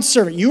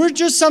bondservant. You were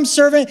just some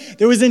servant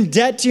that was in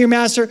debt to your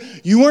master.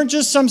 You weren't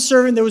just some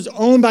servant that was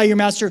owned by your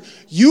master.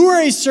 You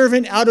were a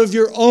servant out of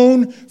your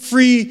own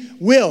free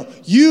will.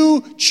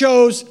 You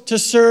chose to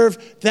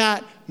serve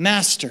that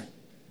master.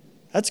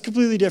 That's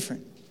completely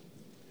different.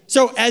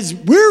 So as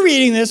we're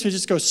reading this, we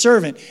just go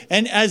servant.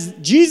 And as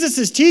Jesus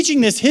is teaching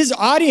this, his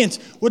audience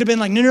would have been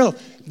like, no.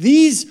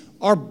 These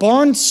are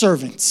bond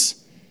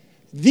servants.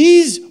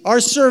 These are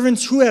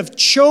servants who have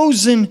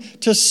chosen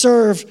to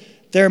serve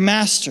their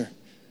master.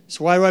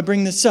 So why do I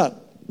bring this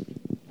up?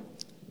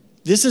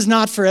 This is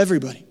not for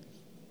everybody.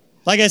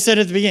 Like I said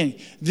at the beginning,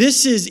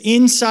 this is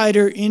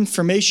insider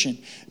information.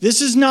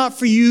 This is not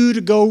for you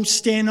to go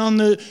stand on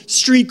the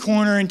street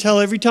corner and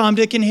tell every Tom,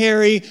 Dick, and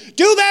Harry,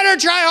 do better,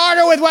 try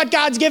harder with what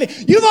God's given.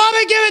 You've all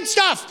been given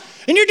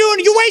stuff, and you're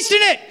wasting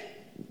it.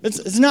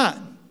 It's not.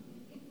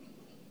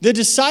 The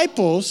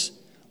disciples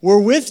were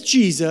with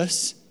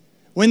Jesus.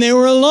 When they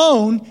were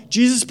alone,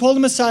 Jesus pulled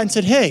them aside and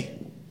said, hey,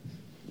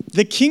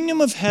 the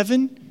kingdom of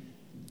heaven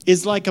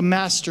is like a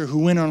master who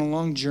went on a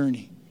long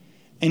journey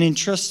and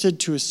entrusted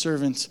to his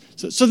servants.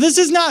 So this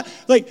is not,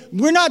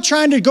 we're not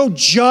trying to go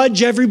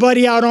judge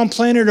everybody out on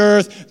planet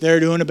Earth. They're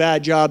doing a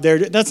bad job.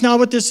 That's not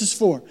what this is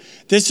for.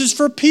 This is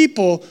for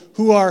people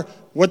who are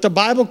what the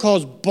Bible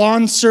calls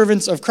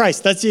bondservants of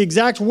Christ. That's the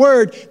exact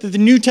word that the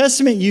New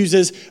Testament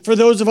uses for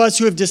those of us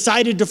who have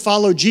decided to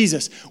follow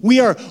Jesus. We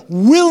are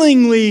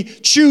willingly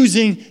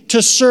choosing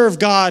to serve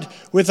God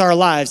with our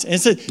lives. And it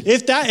says,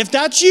 if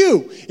that's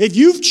you, if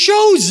you've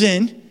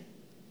chosen,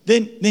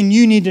 then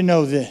you need to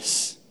know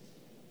this.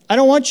 I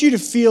don't want you to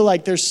feel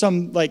like there's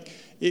some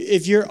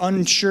if you're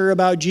unsure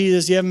about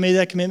Jesus, you haven't made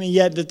that commitment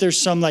yet, that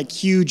there's some like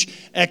huge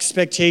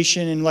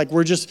expectation and like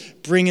we're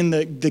just bringing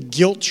the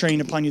guilt train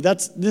upon you.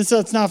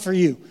 That's not for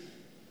you.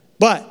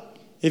 But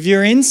if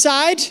you're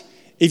inside,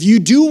 if you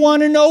do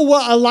want to know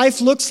what a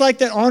life looks like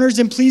that honors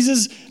and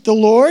pleases the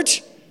Lord,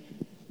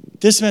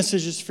 this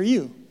message is for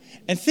you.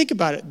 And think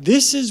about it.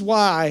 This is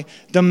why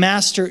the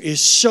master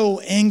is so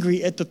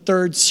angry at the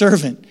third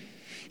servant.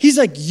 He's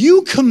like,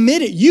 you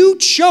committed, you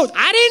chose.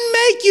 I didn't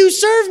make you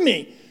serve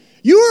me.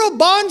 You were a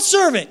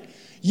bondservant.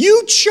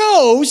 You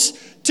chose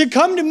to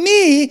come to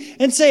me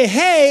and say,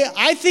 hey,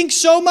 I think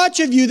so much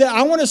of you that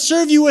I want to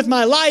serve you with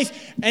my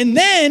life. And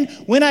then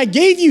when I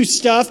gave you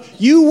stuff,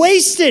 you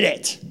wasted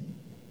it.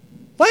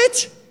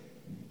 What?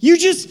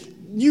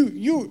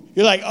 You're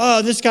like,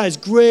 oh, this guy's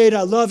great.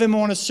 I love him. I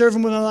want to serve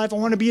him with my life. I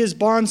want to be his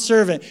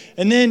bondservant.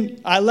 And then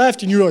I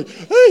left and you're like,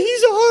 hey,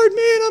 he's a hard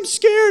man. I'm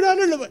scared. I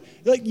don't know.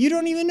 Like, you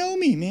don't even know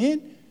me,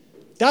 man.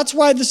 That's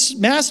why this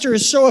master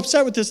is so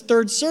upset with this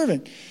third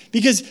servant.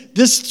 Because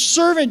this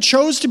servant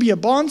chose to be a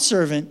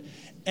bondservant,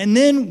 and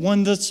then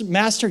when the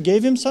master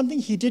gave him something,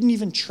 he didn't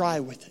even try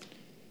with it.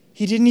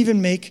 He didn't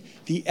even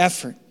make the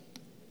effort.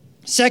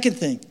 Second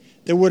thing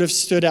that would have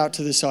stood out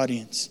to this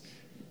audience,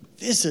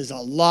 this is a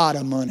lot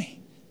of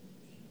money.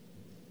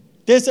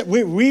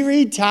 We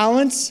read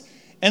talents,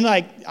 and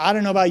like, I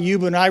don't know about you,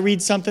 but when I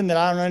read something that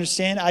I don't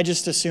understand, I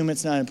just assume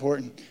it's not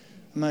important.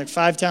 I'm like,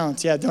 5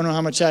 talents, yeah, don't know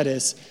how much that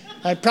is.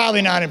 Like,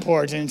 probably not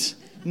important,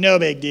 no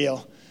big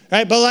deal.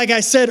 Right? But like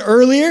I said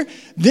earlier,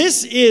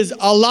 this is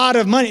a lot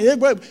of money.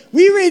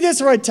 We read this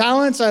word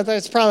talents, I thought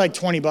it's probably like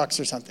 $20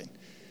 or something.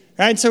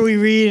 Right? So we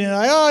read, and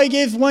like, oh, he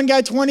gave one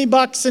guy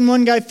 $20 and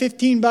one guy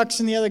 $15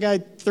 and the other guy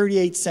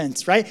 38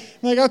 cents, right?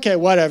 I'm like, okay,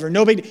 whatever.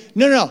 No.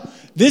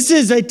 This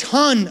is a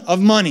ton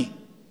of money.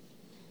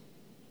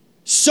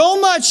 So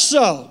much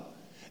so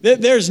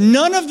that there's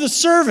none of the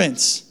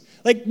servants.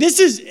 Like, this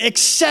is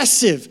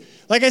excessive.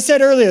 Like I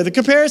said earlier, the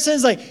comparison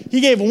is like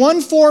he gave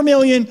one $4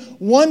 million,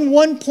 one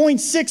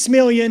 $1.6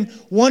 million,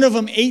 one of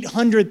them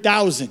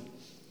 $800,000.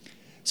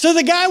 So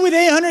the guy with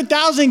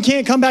 $800,000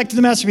 can't come back to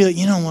the master and be like,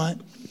 you know what?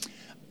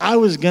 I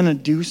was going to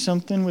do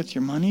something with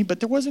your money, but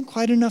there wasn't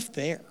quite enough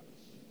there.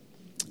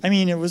 I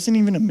mean, it wasn't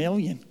even $1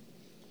 million.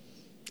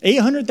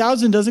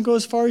 800,000 doesn't go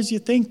as far as you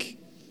think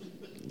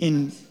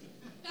in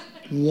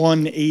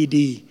 1 AD,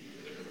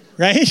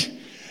 right?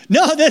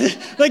 No,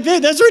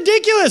 that's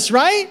ridiculous,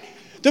 right?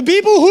 The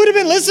people who would have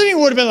been listening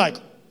would have been like,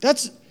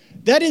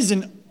 that is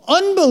an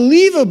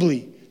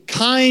unbelievably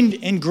kind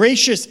and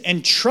gracious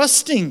and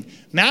trusting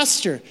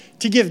master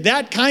to give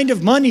that kind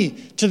of money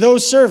to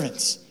those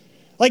servants.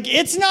 Like,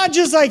 it's not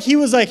just like he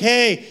was like,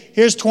 hey,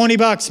 here's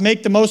 $20,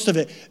 make the most of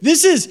it.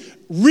 This is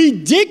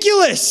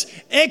ridiculous,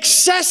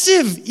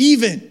 excessive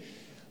even.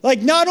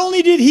 Like, not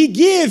only did he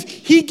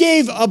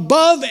gave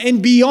above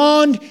and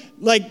beyond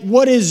like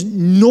what is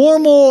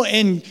normal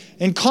and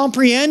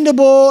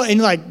comprehensible,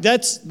 and like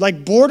that's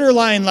like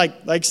borderline,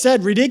 like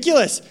said,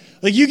 ridiculous.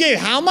 Like, you gave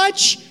how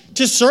much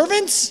to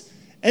servants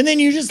and then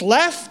you just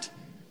left?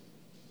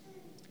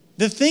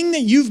 The thing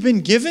that you've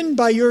been given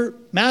by your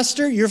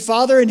master, your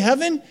Father in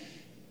heaven,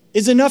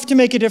 is enough to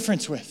make a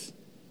difference with.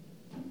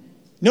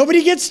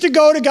 Nobody gets to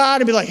go to God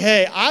and be like,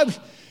 hey,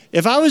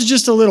 if I was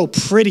just a little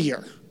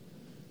prettier,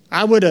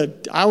 I would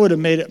have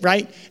made it,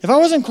 right? If I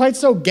wasn't quite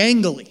so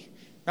gangly,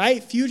 right?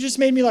 If you just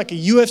made me like a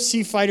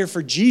UFC fighter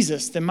for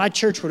Jesus, then my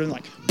church would have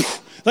been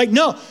like,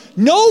 no,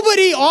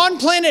 nobody on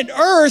planet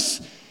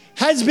Earth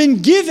has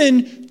been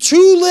given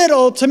too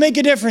little to make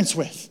a difference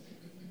with.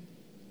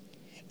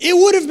 It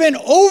would have been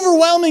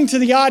overwhelming to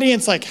the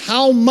audience, like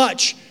how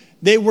much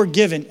they were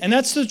given. And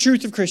that's the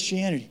truth of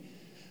Christianity.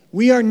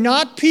 We are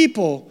not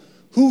people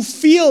who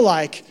feel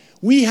like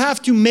we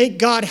have to make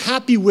God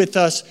happy with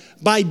us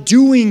by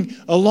doing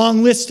a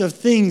long list of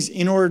things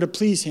in order to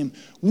please him.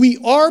 We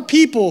are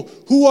people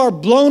who are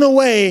blown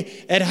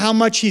away at how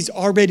much he's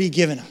already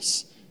given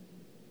us.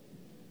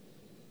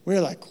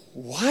 We're like,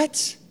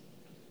 what?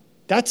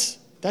 That's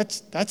a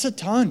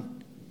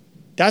ton.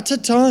 That's a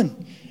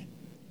ton.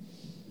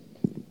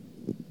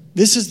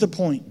 This is the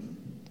point.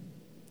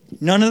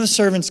 None of the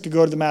servants could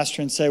go to the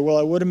master and say, well,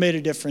 I would have made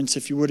a difference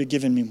if you would have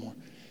given me more.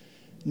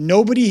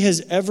 Nobody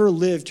has ever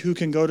lived who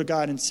can go to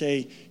God and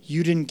say,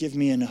 you didn't give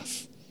me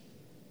enough.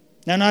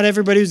 Now, not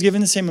everybody was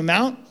given the same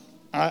amount.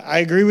 I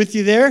agree with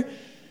you there.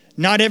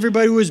 Not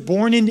everybody was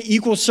born into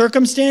equal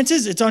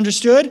circumstances. It's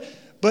understood.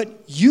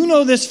 But you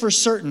know this for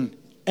certain.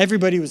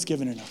 Everybody was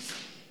given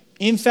enough.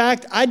 In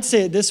fact, I'd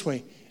say it this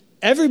way.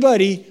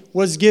 Everybody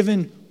was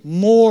given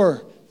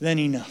more than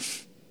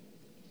enough.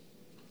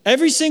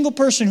 Every single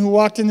person who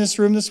walked in this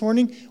room this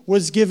morning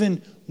was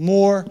given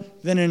more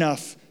than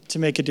enough to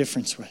make a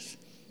difference with.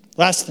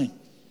 Last thing.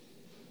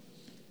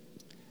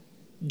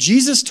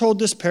 Jesus told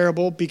this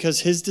parable because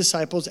his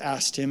disciples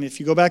asked him, if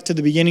you go back to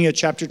the beginning of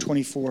chapter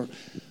 24,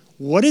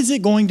 what is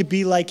it going to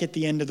be like at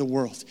the end of the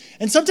world?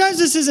 And sometimes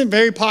this isn't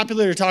very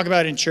popular to talk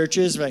about in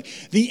churches, right?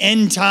 The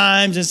end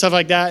times and stuff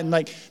like that. And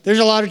like, there's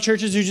a lot of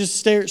churches who just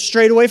stay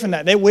straight away from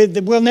that.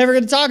 We're never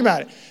going to talk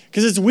about it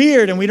because it's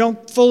weird and we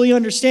don't fully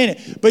understand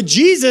it. But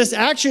Jesus,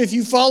 actually, if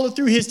you follow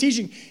through his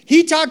teaching,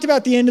 he talked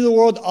about the end of the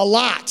world a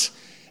lot.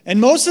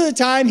 And most of the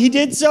time he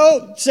did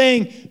so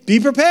saying, be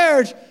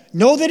prepared.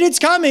 Know that it's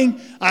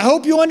coming. I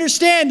hope you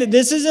understand that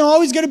this isn't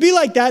always going to be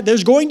like that.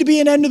 There's going to be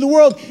an end of the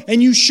world,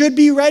 and you should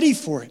be ready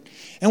for it.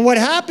 And what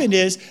happened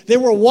is they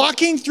were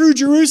walking through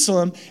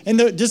Jerusalem, and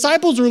the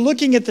disciples were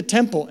looking at the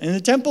temple. And the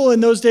temple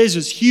in those days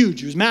was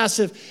huge. It was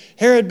massive.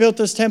 Herod built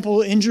this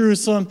temple in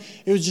Jerusalem.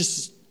 It was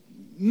just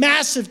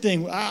massive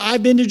thing.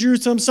 I've been to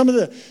Jerusalem. Some of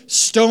the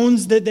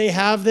stones that they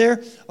have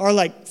there are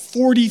like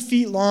 40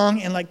 feet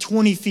long and like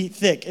 20 feet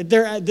thick.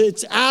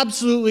 It's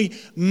absolutely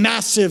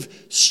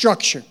massive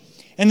structure.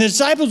 And the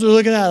disciples were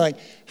looking at it like,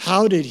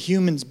 how did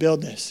humans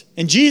build this?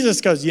 And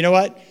Jesus goes, you know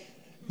what?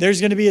 There's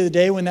going to be a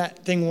day when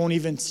that thing won't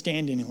even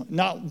stand anymore.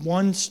 Not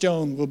one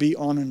stone will be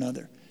on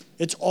another.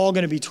 It's all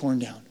going to be torn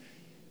down.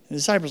 And the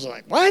disciples are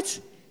like, what?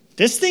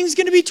 This thing's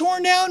going to be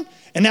torn down?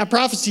 And that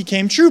prophecy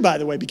came true, by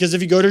the way, because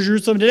if you go to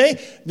Jerusalem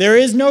today, there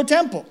is no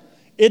temple.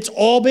 It's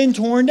all been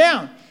torn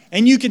down.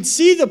 And you can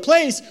see the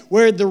place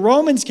where the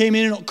Romans came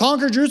in and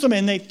conquered Jerusalem,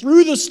 and they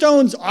threw the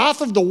stones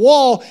off of the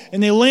wall,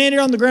 and they landed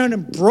on the ground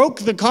and broke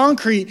the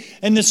concrete,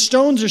 and the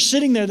stones are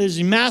sitting there. There's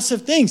these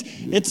massive things.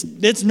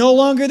 It's no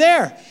longer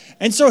there.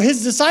 And so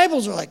his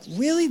disciples are like,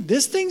 really?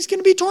 This thing's going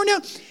to be torn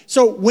down?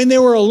 So when they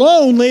were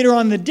alone later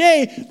on in the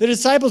day, the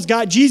disciples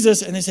got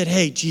Jesus, and they said,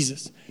 hey,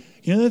 Jesus,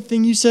 you know the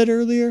thing you said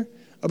earlier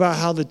about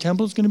how the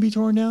temple's going to be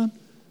torn down?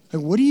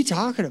 Like, what are you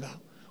talking about?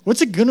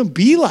 What's it going to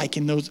be like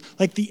in those,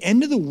 like the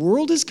end of the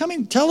world is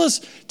coming? Tell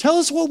us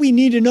what we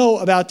need to know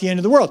about the end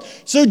of the world.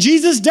 So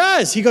Jesus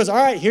does. He goes, all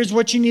right, here's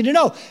what you need to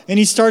know. And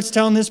he starts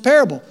telling this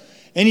parable.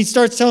 And he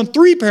starts telling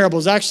 3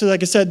 parables. Actually,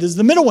 like I said, this is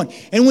the middle one.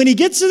 And when he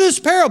gets to this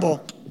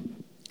parable,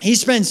 he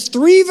spends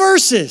 3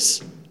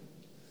 verses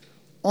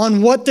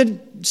on what the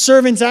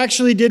servants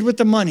actually did with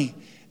the money.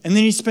 And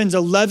then he spends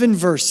 11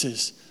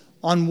 verses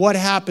on what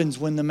happens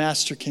when the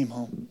master came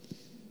home.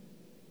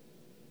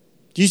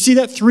 Do you see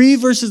that? 3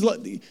 verses?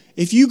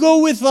 If you go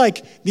with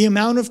like the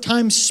amount of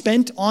time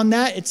spent on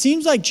that, it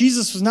seems like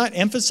Jesus was not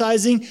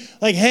emphasizing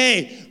like,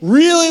 hey,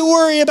 really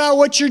worry about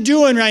what you're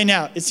doing right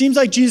now. It seems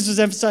like Jesus was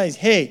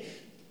emphasizing, hey,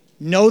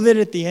 know that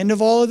at the end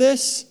of all of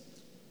this,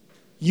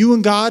 you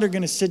and God are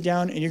going to sit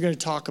down and you're going to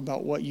talk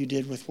about what you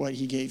did with what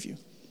he gave you.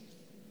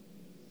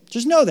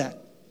 Just know that.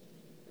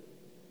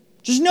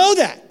 Just know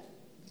that.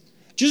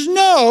 Just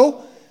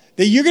know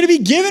that you're going to be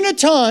given a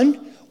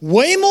ton,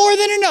 way more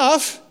than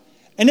enough.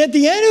 And at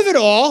the end of it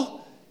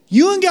all,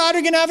 you and God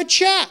are going to have a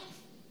chat.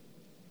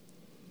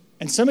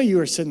 And some of you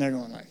are sitting there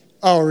going like,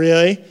 oh,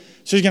 really?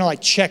 So he's going to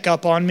like check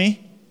up on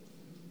me?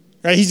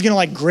 Right? He's going to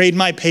like grade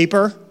my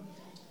paper?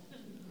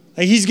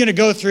 Like he's going to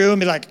go through and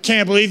be like,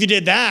 can't believe you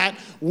did that.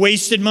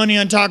 Wasted money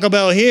on Taco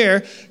Bell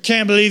here.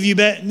 Can't believe you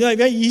bet. Like,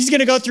 he's going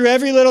to go through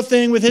every little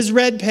thing with his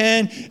red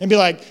pen and be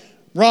like,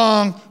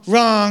 wrong,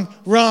 wrong,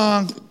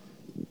 wrong.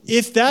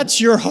 If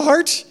that's your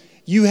heart,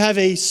 you have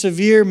a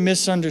severe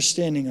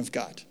misunderstanding of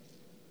God.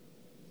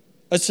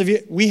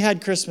 We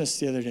had Christmas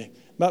the other day.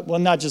 But, well,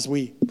 not just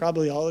we.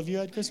 Probably all of you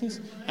had Christmas,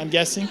 I'm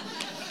guessing.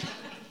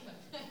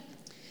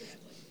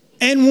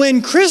 And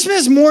when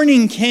Christmas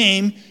morning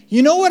came,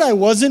 you know what I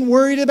wasn't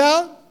worried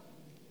about?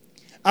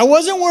 I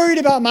wasn't worried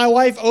about my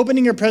wife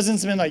opening her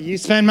presents and being like, you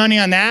spend money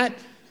on that?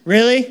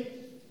 Really?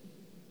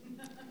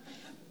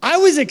 I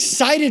was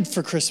excited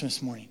for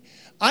Christmas morning.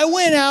 I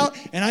went out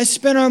and I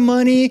spent our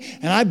money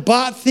and I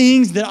bought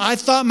things that I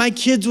thought my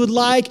kids would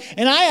like.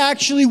 And I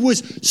actually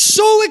was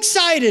so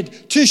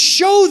excited to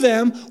show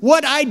them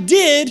what I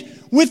did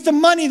with the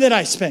money that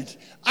I spent.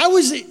 I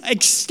was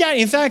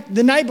ecstatic. In fact,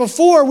 the night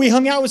before we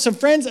hung out with some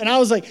friends and I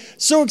was like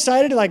so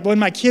excited. Like when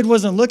my kid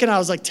wasn't looking, I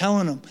was like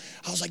telling them,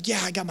 I was like,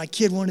 yeah, I got my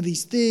kid one of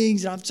these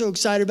things and I'm so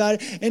excited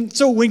about it. And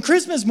so when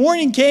Christmas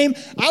morning came,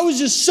 I was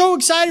just so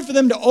excited for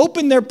them to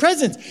open their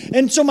presents.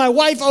 And so my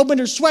wife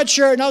opened her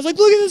sweatshirt and I was like,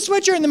 look at this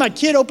sweatshirt. And then my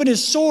kid opened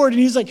his sword and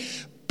he was like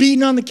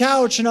beating on the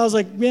couch. And I was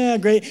like, yeah,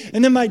 great.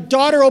 And then my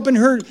daughter opened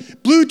her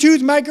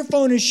Bluetooth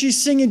microphone and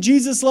she's singing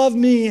Jesus Love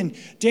Me and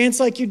Dance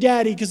Like Your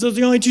Daddy because those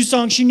are the only 2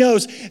 songs she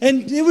knows.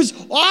 And it was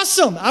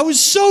awesome. I was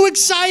so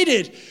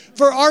excited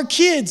for our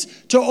kids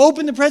to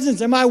open the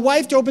presents and my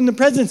wife to open the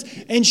presents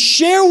and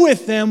share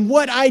with them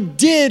what I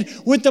did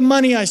with the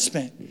money I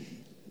spent.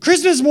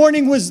 Christmas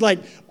morning was like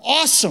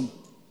awesome.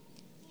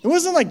 It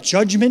wasn't like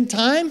judgment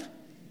time.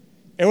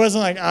 It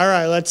wasn't like, all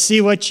right, let's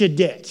see what you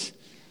did.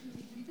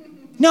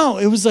 No,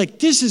 it was like,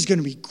 this is going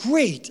to be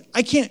great.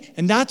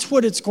 And that's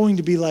what it's going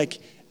to be like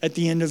at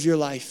the end of your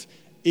life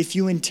if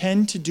you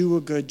intend to do a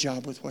good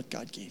job with what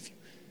God gave you.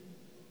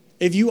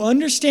 If you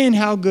understand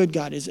how good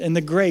God is and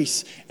the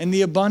grace and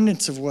the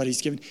abundance of what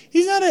he's given,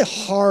 he's not a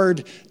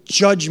hard,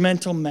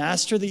 judgmental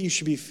master that you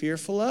should be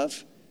fearful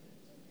of.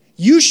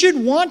 You should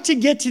want to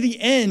get to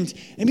the end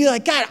and be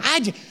like, God,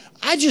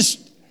 I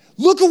just,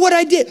 look at what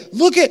I did.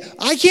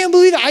 I can't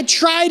believe it. I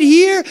tried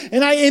here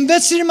and I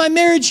invested in my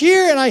marriage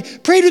here and I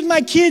prayed with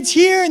my kids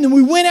here and then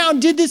we went out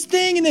and did this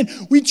thing and then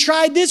we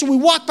tried this and we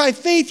walked by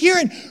faith here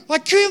and I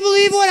can't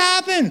believe what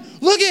happened.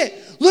 Look at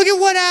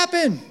what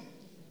happened.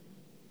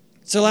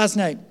 So last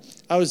night,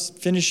 I was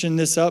finishing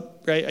this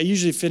up, right? I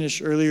usually finish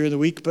earlier in the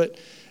week, but,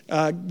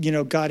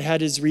 God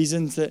had his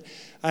reasons that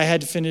I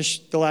had to finish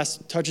the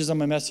last touches on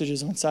my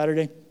messages on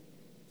Saturday.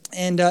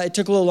 And it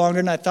took a little longer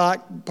than I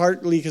thought,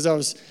 partly because I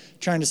was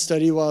trying to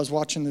study while I was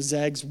watching the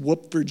Zags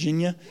whoop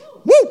Virginia.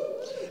 Woo!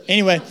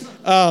 Anyway,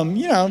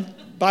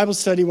 Bible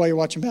study while you're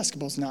watching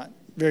basketball is not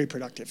very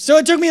productive. So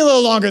it took me a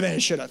little longer than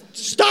it should have.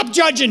 Stop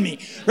judging me,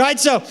 right?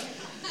 So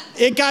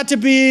it got to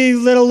be a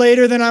little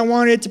later than I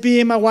wanted it to be,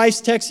 and my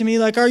wife's texting me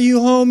like, are you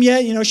home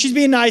yet? She's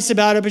being nice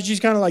about it, but she's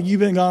kind of like, you've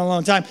been gone a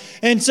long time.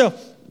 And so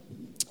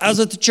I was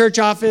at the church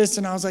office,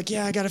 and I was like,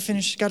 yeah, I got to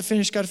finish.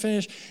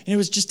 And it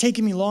was just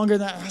taking me longer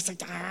than I was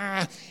like,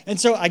 ah. And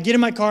so I get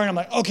in my car, and I'm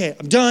like, okay,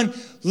 I'm done.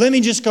 Let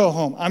me just go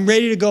home. I'm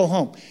ready to go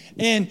home.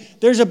 And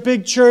there's a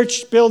big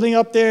church building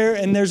up there,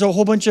 and there's a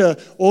whole bunch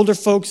of older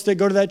folks that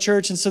go to that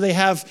church, and so they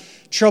have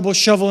trouble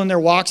shoveling their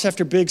walks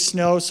after big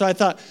snow. So I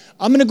thought,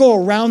 I'm going to go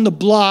around the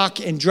block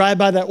and drive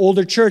by that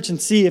older church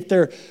and see if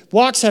their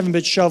walks haven't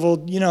been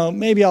shoveled.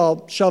 Maybe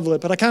I'll shovel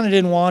it, but I kind of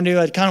didn't want to.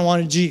 I kind of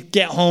wanted to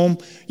get home,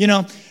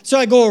 So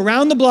I go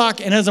around the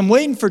block, and as I'm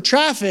waiting for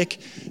traffic,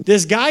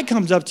 this guy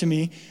comes up to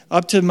me,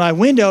 up to my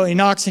window, and he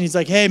knocks, and he's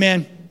like, hey,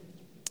 man.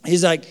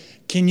 He's like,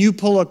 can you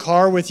pull a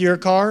car with your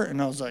car?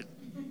 And I was like,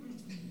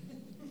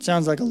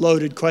 sounds like a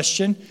loaded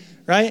question,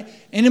 right?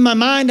 And in my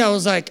mind, I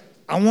was like,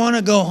 I want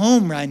to go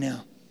home right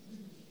now,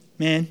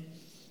 man.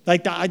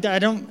 Like, I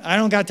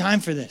don't got time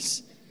for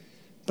this.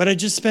 But I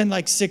just spent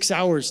like 6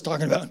 hours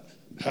talking about,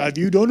 have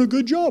you done a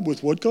good job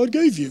with what God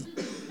gave you,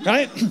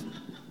 right?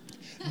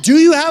 Do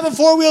you have a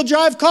four-wheel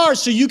drive car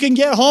so you can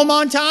get home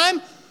on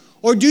time?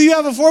 Or do you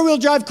have a four-wheel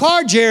drive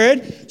car,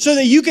 Jared, so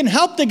that you can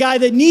help the guy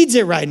that needs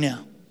it right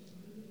now?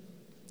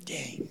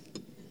 Dang.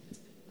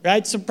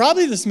 Right? So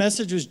probably this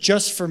message was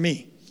just for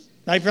me.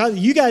 Like, probably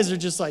you guys are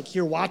just like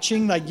here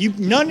watching. Like,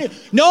 none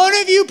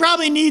of you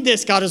probably need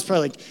this. God is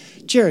probably like,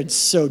 Jared's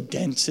so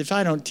dense. If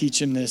I don't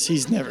teach him this,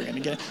 he's never going to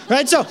get it.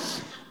 Right? So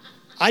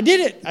I did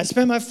it. I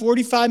spent my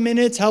 45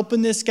 minutes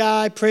helping this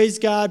guy. Praise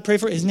God. Pray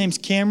for his name's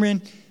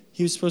Cameron.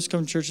 He was supposed to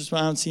come to church this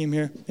morning. I don't see him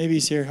here. Maybe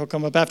he's here. He'll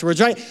come up afterwards,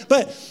 right?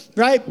 But,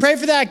 right, pray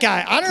for that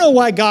guy. I don't know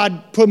why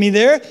God put me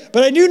there,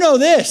 but I do know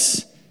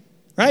this,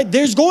 right?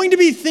 There's going to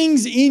be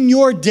things in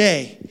your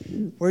day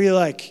where you're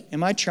like,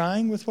 am I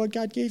trying with what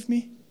God gave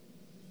me?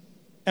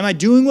 Am I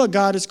doing what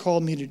God has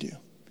called me to do?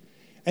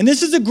 And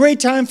this is a great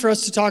time for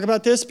us to talk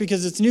about this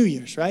because it's New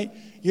Year's, right?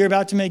 You're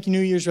about to make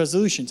New Year's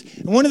resolutions.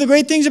 And one of the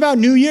great things about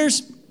New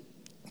Year's,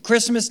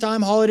 Christmas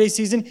time, holiday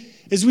season,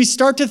 is we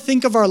start to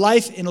think of our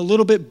life in a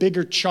little bit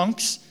bigger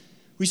chunks.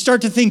 We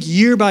start to think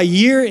year by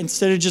year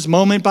instead of just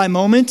moment by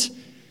moment.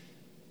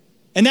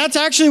 And that's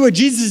actually what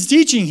Jesus is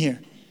teaching here.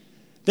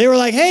 They were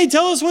like, hey,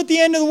 tell us what the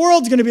end of the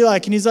world's going to be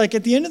like. And he's like,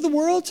 at the end of the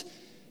world,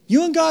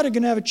 you and God are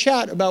going to have a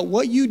chat about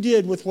what you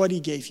did with what he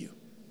gave you.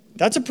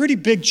 That's a pretty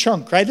big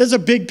chunk, right? That's a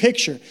big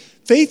picture.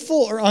 Faithful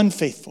or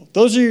unfaithful.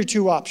 Those are your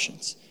two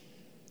options,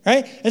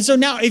 right? And so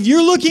now if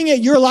you're looking at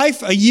your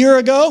life a year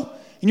ago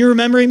and you're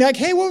remembering back,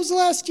 hey, what was the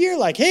last year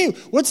like? Hey,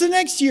 what's the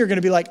next year going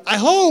to be like? I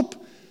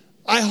hope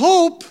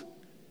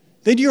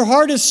that your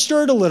heart is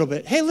stirred a little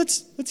bit. Hey,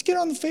 let's get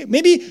on the faith.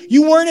 Maybe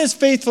you weren't as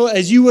faithful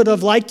as you would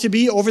have liked to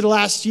be over the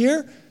last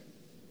year.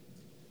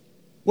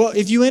 Well,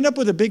 if you end up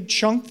with a big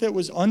chunk that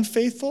was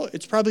unfaithful,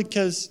 it's probably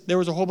because there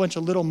was a whole bunch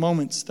of little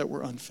moments that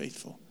were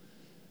unfaithful.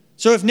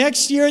 So if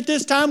next year at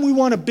this time we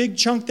want a big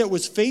chunk that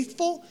was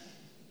faithful,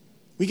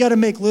 we got to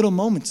make little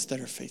moments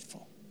that are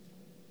faithful.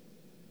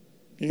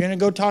 You're going to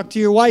go talk to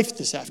your wife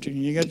this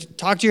afternoon. You're going to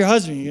talk to your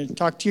husband. You're going to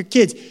talk to your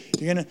kids.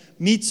 You're going to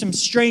meet some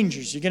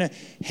strangers. You're going to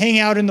hang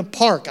out in the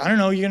park. I don't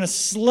know. You're going to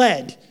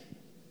sled.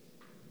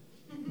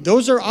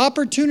 Those are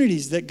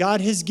opportunities that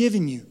God has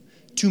given you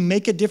to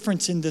make a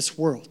difference in this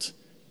world.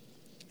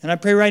 And I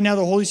pray right now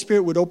the Holy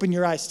Spirit would open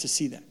your eyes to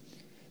see that.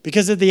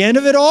 Because at the end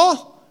of it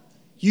all,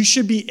 you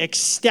should be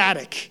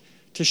ecstatic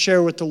to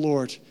share with the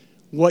Lord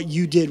what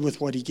you did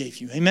with what he gave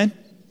you. Amen?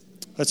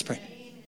 Let's pray.